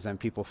happens, because then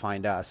people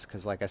find us,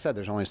 because like I said,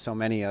 there's only so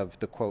many of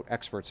the quote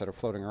experts that are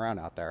floating around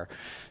out there.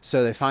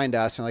 So they find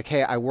us and like,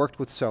 hey, I worked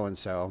with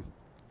so-and-so.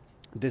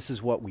 This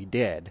is what we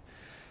did.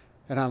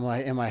 And I'm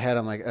like, in my head,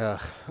 I'm like,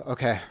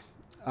 okay,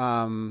 we're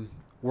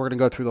going to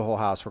go through the whole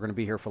house. We're going to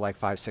be here for like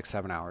 5, 6,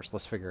 7 hours.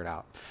 Let's figure it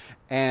out.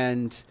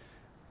 And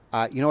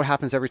you know what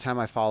happens every time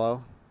I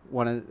follow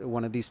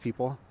one of these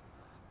people?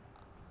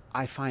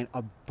 I find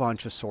a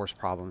bunch of source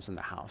problems in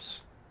the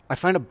house. I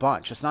find a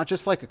bunch. It's not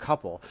just like a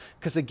couple.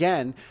 Because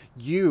again,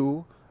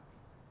 you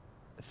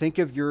think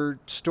of your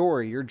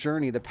story, your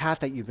journey, the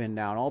path that you've been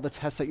down, all the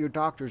tests that your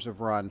doctors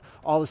have run,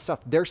 all the stuff.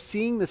 They're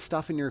seeing this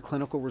stuff in your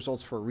clinical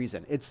results for a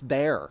reason. It's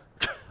there.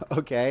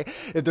 Okay?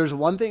 If there's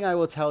one thing I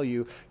will tell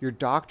you, your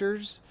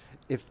doctors,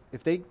 if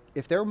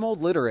they're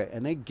mold literate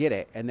and they get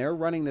it and they're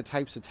running the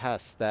types of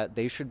tests that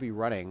they should be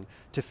running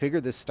to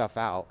figure this stuff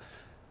out,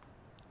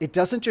 it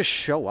doesn't just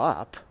show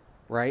up.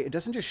 Right? It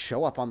doesn't just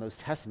show up on those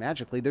tests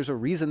magically. There's a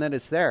reason that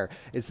it's there.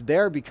 It's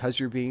there because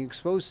you're being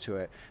exposed to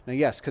it. Now,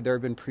 yes, could there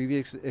have been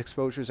previous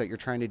exposures that you're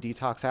trying to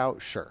detox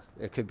out? Sure,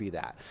 it could be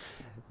that.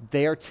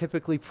 They are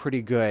typically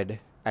pretty good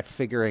at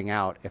figuring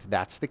out if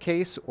that's the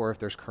case or if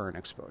there's current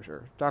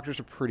exposure. Doctors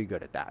are pretty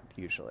good at that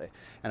usually.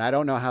 And I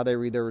don't know how they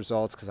read their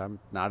results because I'm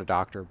not a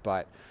doctor,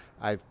 but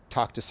I've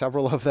talked to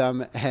several of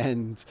them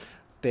and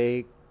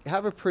they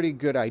have a pretty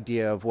good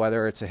idea of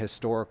whether it's a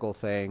historical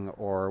thing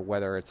or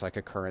whether it's like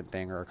a current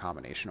thing or a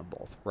combination of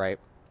both, right?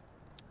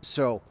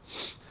 So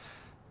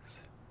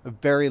a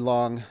very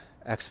long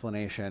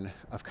explanation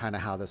of kind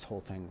of how this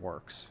whole thing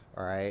works,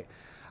 all right?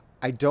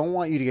 I don't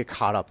want you to get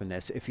caught up in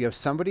this. If you have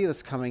somebody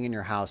that's coming in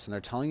your house and they're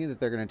telling you that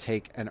they're going to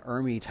take an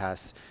ERMI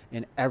test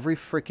in every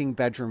freaking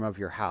bedroom of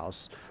your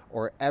house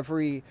or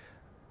every,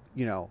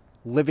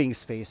 living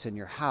space in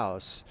your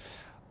house,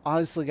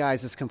 honestly,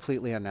 guys, it's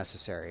completely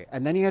unnecessary.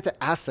 And then you have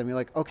to ask them, you're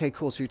like, okay,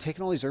 cool. So you're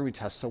taking all these ERMI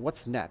tests. So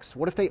what's next?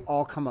 What if they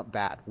all come up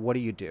bad? What do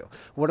you do?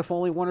 What if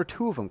only 1 or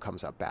 2 of them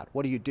comes up bad?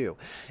 What do you do?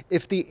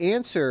 If the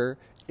answer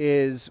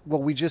is,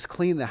 well, we just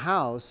cleaned the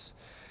house,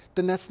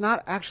 then that's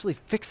not actually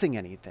fixing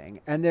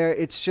anything. And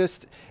it's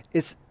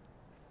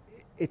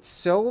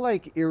so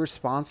like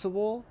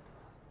irresponsible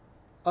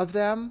of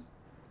them.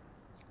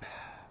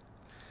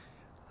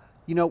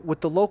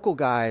 With the local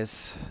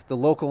guys, the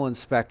local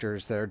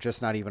inspectors that are just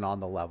not even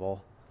on the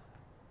level,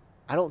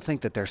 I don't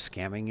think that they're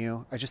scamming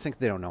you. I just think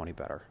they don't know any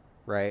better,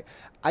 right?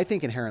 I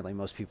think inherently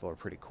most people are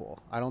pretty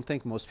cool. I don't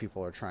think most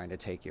people are trying to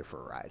take you for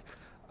a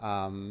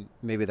ride.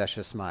 Maybe that's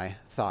just my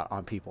thought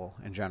on people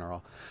in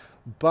general.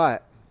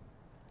 But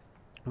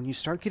when you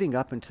start getting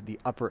up into the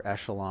upper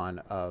echelon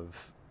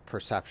of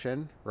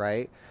perception,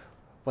 right?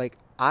 Like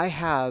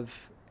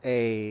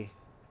a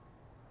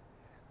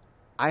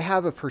I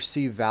have a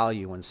perceived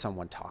value when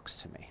someone talks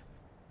to me,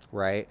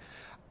 right?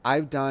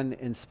 I've done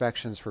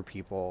inspections for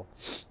people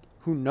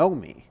who know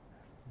me.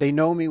 They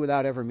know me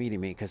without ever meeting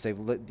me because they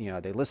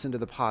listen to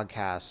the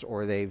podcast,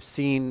 or they've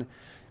seen,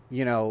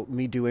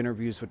 me do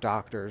interviews with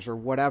doctors or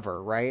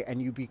whatever, right?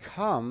 And you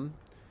become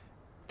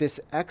this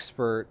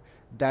expert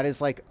that is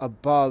like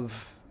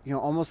above,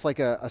 almost like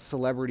a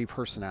celebrity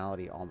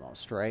personality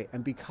almost, right?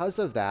 And because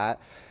of that,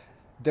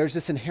 there's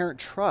this inherent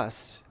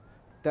trust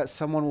that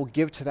someone will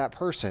give to that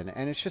person,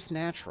 and it's just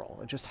natural.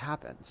 It just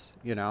happens.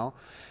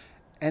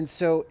 And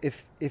so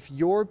if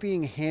you're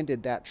being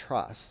handed that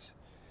trust,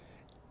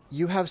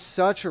 you have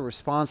such a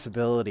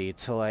responsibility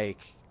to like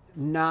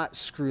not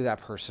screw that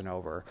person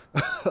over.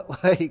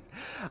 like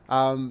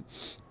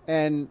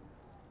and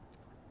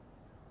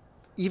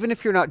even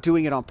if you're not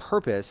doing it on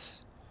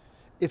purpose,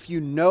 if you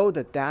know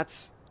that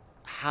that's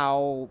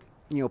how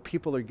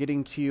people are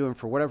getting to you, and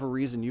for whatever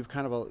reason you've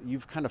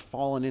kind of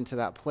fallen into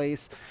that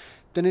place,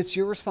 then it's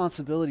your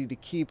responsibility to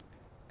keep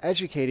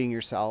educating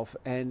yourself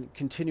and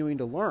continuing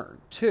to learn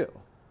too,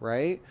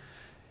 right?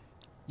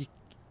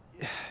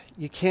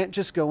 You can't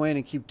just go in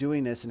and keep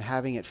doing this and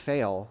having it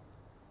fail.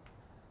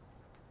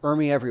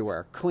 ERMI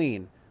everywhere,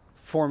 clean.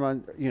 4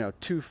 months,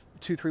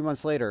 3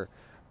 months later,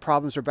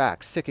 problems are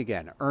back, sick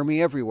again.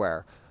 ERMI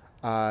everywhere,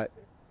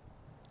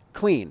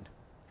 clean.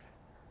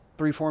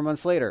 3-4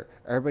 months later,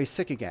 everybody's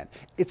sick again.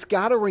 It's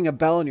got to ring a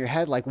bell in your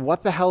head, like,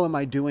 what the hell am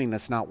I doing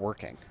that's not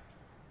working?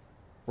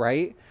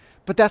 Right?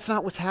 But that's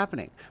not what's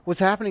happening. What's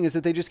happening is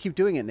that they just keep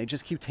doing it, and they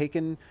just keep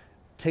taking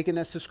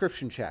that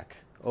subscription check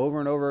over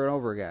and over and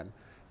over again.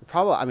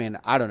 Probably, I mean,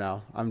 I don't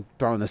know. I'm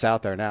throwing this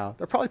out there now.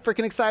 They're probably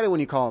freaking excited when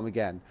you call them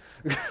again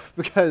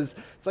because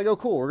it's like, oh,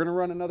 cool, we're going to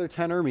run another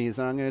 10 ERMIs,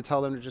 and I'm going to tell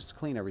them to just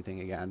clean everything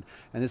again.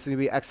 And this is going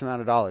to be X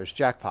amount of dollars,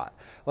 jackpot.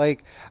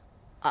 Like,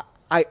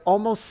 I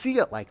almost see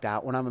it like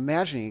that when I'm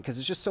imagining it, because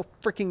it's just so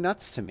freaking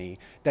nuts to me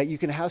that you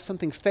can have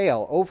something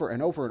fail over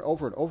and over and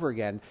over and over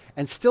again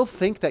and still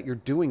think that you're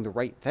doing the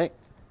right thing.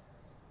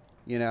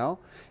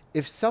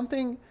 If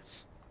something,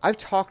 I've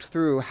talked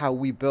through how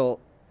we built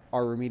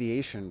our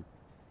remediation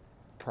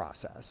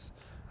process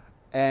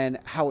and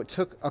how it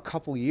took a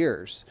couple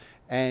years,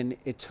 and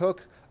it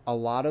took a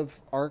lot of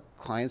our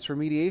clients'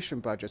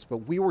 remediation budgets, but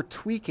we were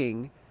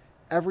tweaking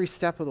every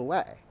step of the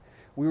way.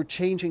 We were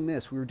changing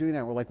this, we were doing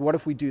that. We're like, what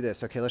if we do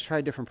this? Okay, let's try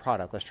a different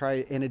product. Let's try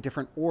it in a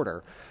different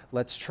order.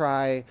 Let's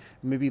try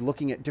maybe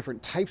looking at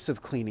different types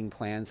of cleaning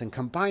plans and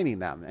combining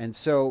them. And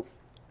so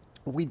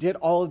we did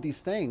all of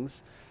these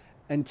things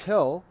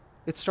until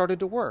it started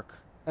to work.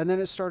 And then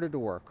it started to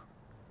work,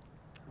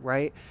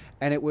 right?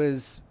 And it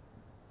was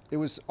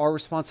our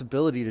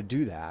responsibility to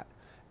do that.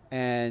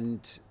 And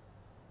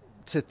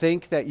to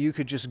think that you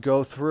could just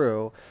go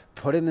through,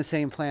 put in the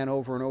same plan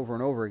over and over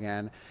and over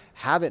again,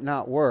 have it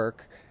not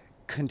work,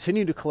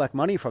 continue to collect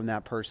money from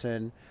that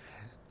person.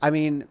 I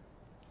mean,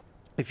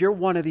 if you're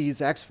one of these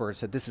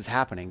experts that this is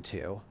happening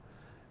to,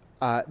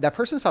 that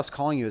person stops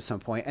calling you at some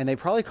point, and they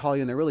probably call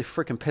you and they're really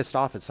freaking pissed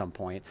off at some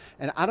point.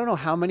 And I don't know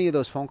how many of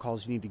those phone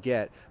calls you need to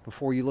get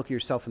before you look at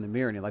yourself in the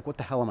mirror and you're like, what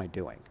the hell am I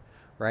doing?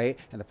 Right?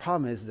 And the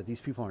problem is that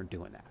these people aren't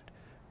doing that.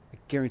 I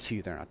guarantee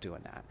you they're not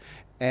doing that.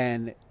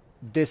 And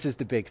this is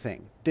the big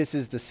thing. This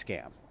is the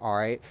scam. All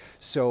right.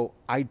 So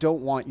I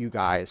don't want you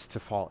guys to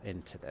fall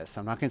into this.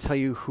 I'm not going to tell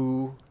you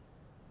who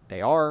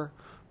they are.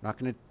 I'm not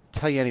going to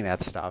tell you any of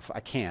that stuff. I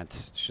can't.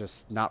 It's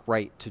just not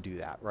right to do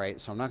that,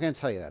 right? So I'm not going to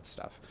tell you that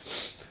stuff.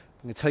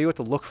 I'm going to tell you what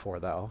to look for,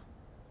 though,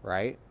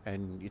 right?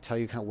 And you tell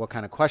you what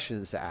kind of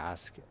questions to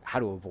ask, how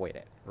to avoid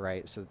it,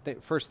 right? So the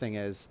first thing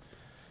is,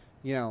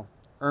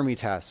 ERMI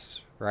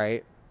tests,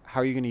 right?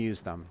 How are you going to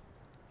use them?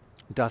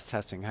 Dust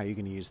testing, how are you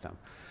going to use them?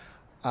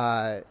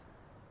 I'll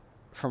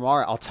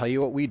tell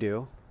you what we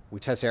do. We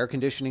test air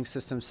conditioning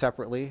systems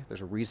separately.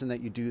 There's a reason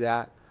that you do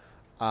that.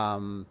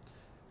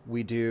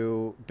 We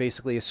do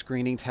basically a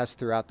screening test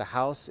throughout the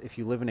house. If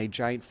you live in a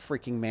giant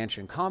freaking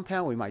mansion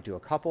compound, we might do a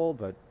couple,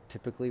 but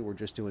typically we're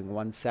just doing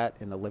one set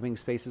in the living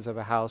spaces of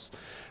a house.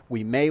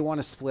 We may want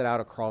to split out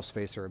a crawl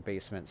space or a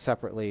basement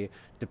separately,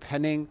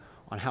 depending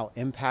on how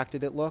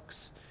impacted it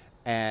looks.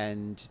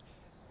 And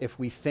if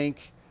we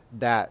think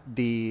that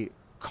the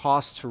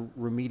cost to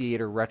remediate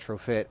or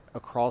retrofit a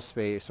crawl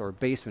space or a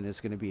basement is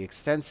going to be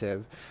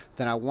extensive,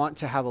 then I want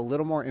to have a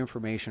little more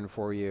information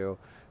for you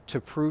to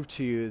prove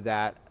to you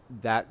that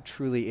that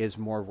truly is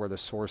more where the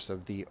source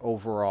of the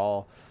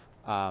overall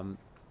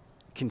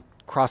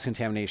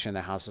cross-contamination in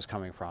the house is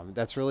coming from.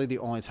 That's really the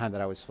only time that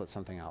I would split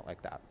something out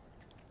like that.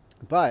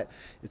 But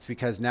it's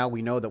because now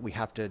we know that we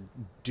have to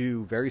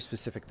do very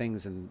specific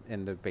things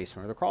in the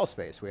basement or the crawl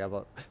space. We have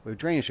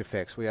drainage to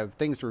fix. We have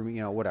things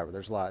to, whatever.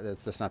 There's a lot.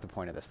 That's not the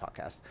point of this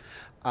podcast.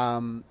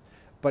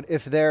 But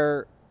if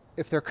they're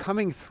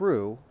coming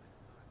through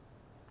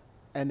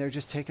and they're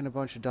just taking a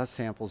bunch of dust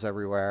samples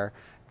everywhere,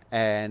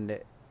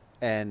 and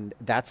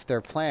that's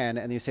their plan,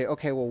 and you say,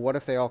 okay, well, what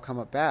if they all come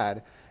up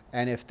bad?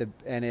 if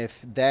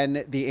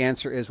then the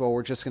answer is, well,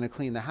 we're just going to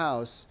clean the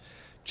house,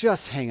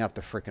 just hang up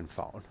the freaking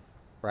phone,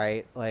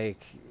 right?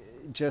 Like,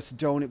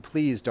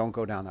 please don't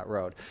go down that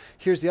road.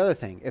 Here's the other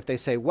thing. If they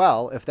say,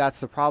 well, if that's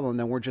the problem,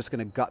 then we're just going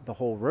to gut the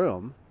whole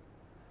room.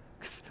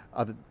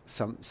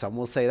 Some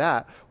will say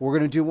that. We're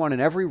going to do one in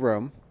every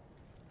room.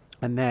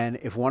 And then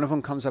if one of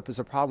them comes up as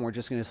a problem, we're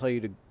just going to tell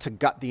you to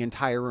gut the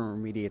entire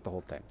room, remediate the whole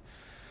thing.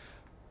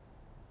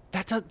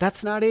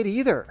 That's not it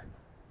either.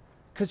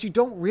 Because you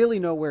don't really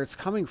know where it's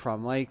coming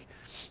from. Like,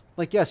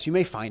 yes, you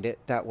may find it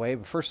that way.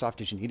 But first off,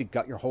 did you need to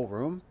gut your whole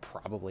room?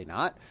 Probably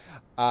not.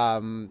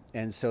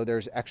 And so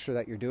there's extra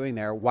that you're doing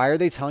there. Why are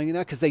they telling you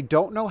that? Because they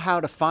don't know how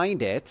to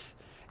find it.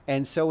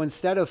 And so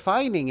instead of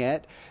finding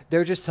it,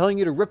 they're just telling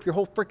you to rip your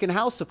whole freaking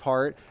house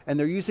apart. And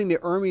they're using the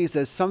Hermes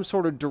as some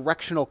sort of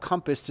directional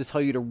compass to tell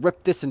you to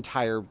rip this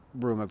entire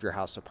room of your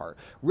house apart.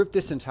 Rip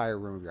this entire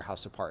room of your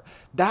house apart.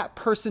 That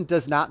person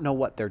does not know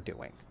what they're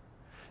doing.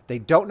 They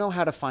don't know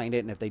how to find it.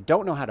 And if they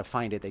don't know how to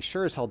find it, they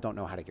sure as hell don't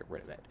know how to get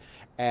rid of it.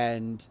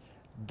 And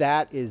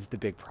that is the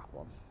big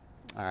problem.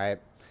 All right.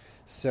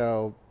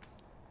 So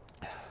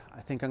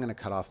I think I'm going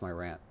to cut off my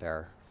rant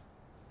there.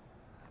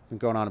 I've been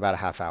going on about a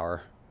half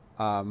hour.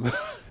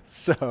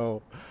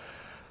 So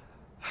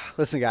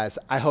listen, guys,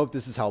 I hope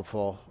this is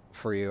helpful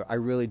for you. I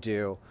really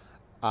do.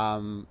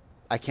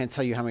 I can't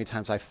tell you how many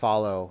times I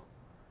follow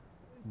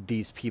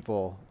these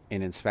people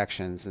in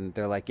inspections and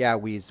they're like, yeah,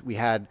 we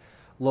had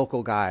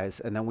local guys.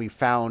 And then we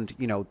found,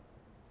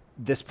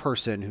 this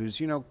person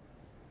who's,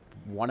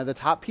 one of the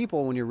top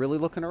people when you're really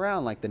looking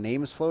around, like the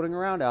name is floating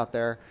around out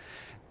there.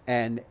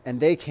 And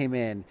they came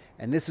in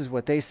and this is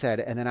what they said.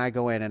 And then I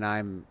go in and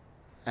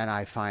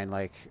I find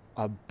like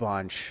a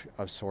bunch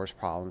of source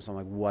problems. I'm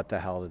like, what the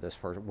hell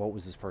what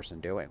was this person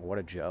doing? What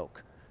a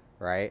joke,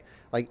 right?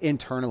 Like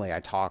internally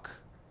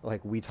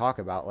we talk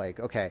about like,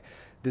 okay,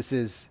 this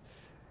is,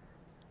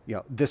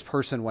 this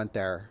person went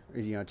there,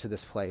 to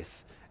this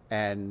place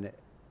and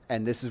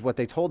this is what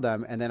they told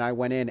them. And then I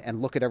went in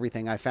and look at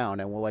everything I found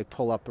and we'll like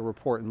pull up the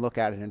report and look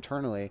at it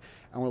internally.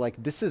 And we're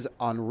like, this is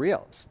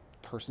unreal. This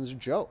person's a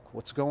joke.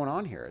 What's going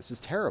on here? This is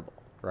terrible,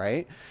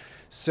 right?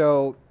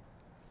 So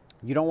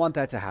you don't want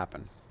that to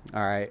happen.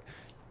 All right.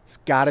 It's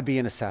got to be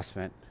an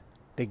assessment.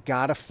 They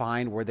got to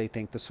find where they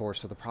think the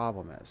source of the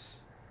problem is,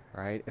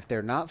 right? If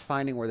they're not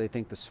finding where they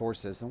think the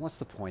source is, then what's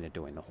the point of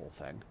doing the whole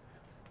thing?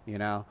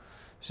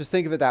 Just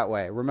think of it that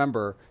way.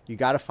 Remember, you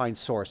got to find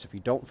source. If you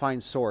don't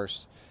find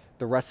source,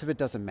 the rest of it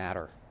doesn't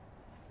matter.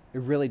 It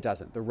really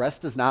doesn't. The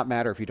rest does not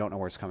matter if you don't know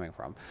where it's coming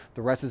from.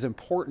 The rest is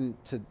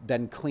important to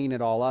then clean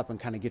it all up and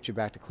kind of get you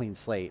back to clean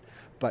slate.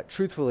 But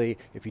truthfully,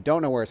 if you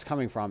don't know where it's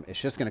coming from,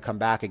 it's just going to come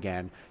back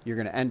again. You're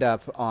going to end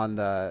up on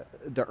the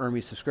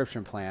Hermes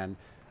subscription plan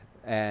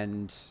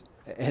and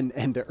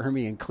the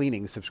Hermes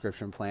cleaning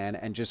subscription plan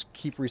and just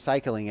keep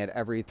recycling it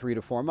every 3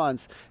 to 4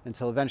 months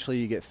until eventually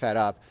you get fed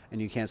up and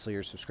you cancel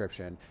your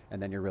subscription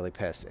and then you're really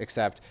pissed.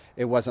 Except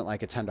it wasn't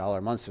like a $10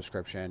 a month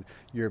subscription.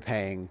 You're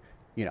paying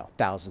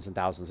thousands and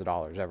thousands of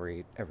dollars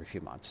every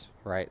few months,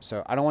 right?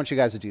 So I don't want you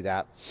guys to do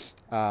that.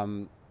 I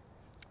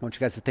want you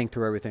guys to think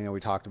through everything that we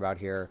talked about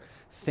here.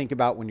 Think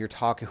about when you're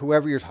talking,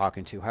 whoever you're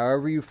talking to,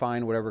 however you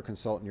find whatever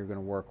consultant you're going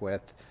to work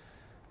with,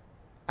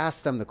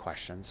 ask them the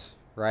questions,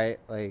 right?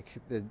 Like,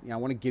 I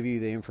want to give you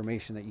the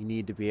information that you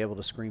need to be able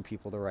to screen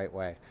people the right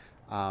way.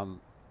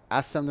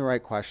 Ask them the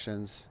right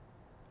questions.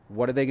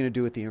 What are they going to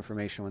do with the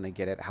information when they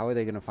get it? How are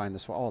they going to find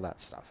this? All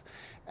that stuff.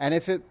 And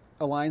if it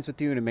aligns with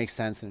you and it makes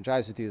sense and it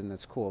jives with you, then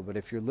that's cool. But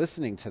if you're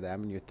listening to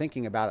them and you're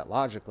thinking about it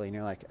logically and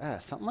you're like,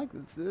 something like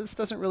this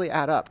doesn't really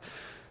add up,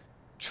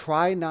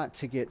 try not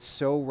to get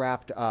so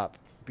wrapped up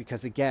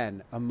because,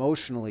 again,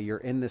 emotionally, you're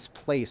in this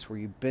place where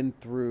you've been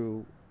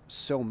through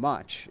so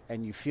much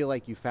and you feel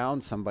like you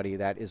found somebody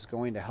that is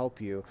going to help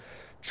you.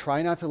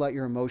 Try not to let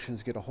your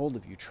emotions get a hold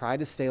of you. Try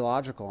to stay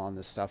logical on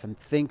this stuff and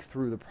think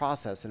through the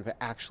process and if it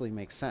actually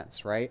makes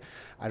sense, right?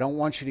 I don't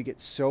want you to get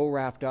so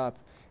wrapped up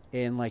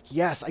in like,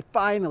 yes, I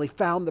finally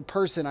found the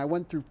person. I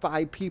went through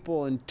 5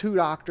 people and 2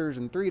 doctors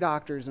and 3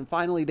 doctors and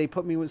finally they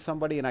put me with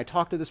somebody and I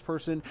talked to this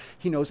person.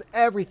 He knows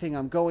everything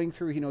I'm going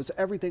through. He knows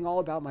everything all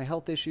about my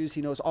health issues.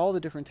 He knows all the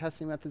different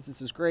testing methods.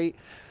 This is great.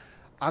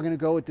 I'm going to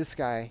go with this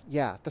guy.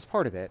 Yeah, that's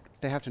part of it.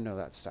 They have to know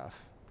that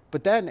stuff.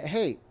 But then,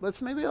 hey,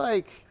 let's maybe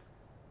like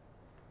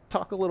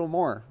talk a little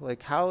more.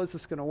 Like, how is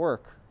this going to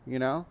work?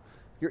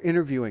 You're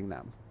interviewing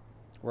them,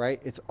 right?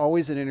 It's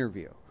always an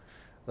interview.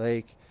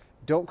 Like,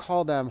 don't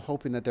call them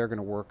hoping that they're going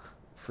to work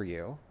for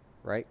you,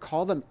 right?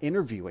 Call them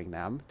interviewing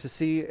them to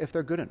see if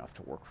they're good enough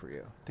to work for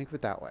you. Think of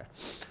it that way.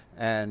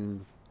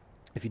 And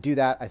if you do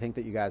that, I think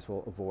that you guys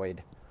will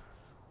avoid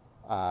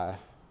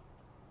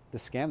the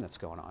scam that's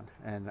going on.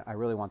 And I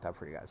really want that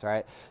for you guys. All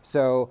right.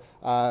 So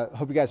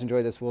hope you guys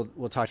enjoy this.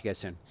 We'll talk to you guys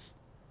soon.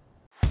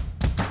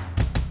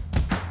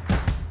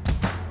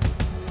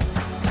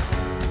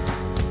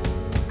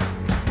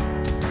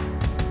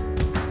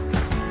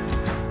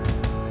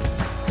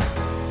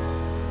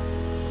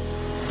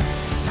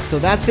 So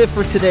that's it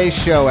for today's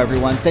show,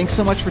 everyone. Thanks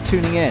so much for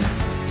tuning in.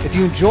 If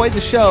you enjoyed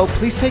the show,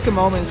 please take a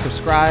moment and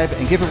subscribe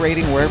and give a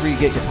rating wherever you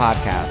get your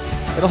podcasts.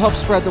 It'll help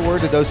spread the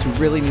word to those who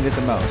really need it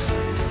the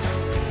most.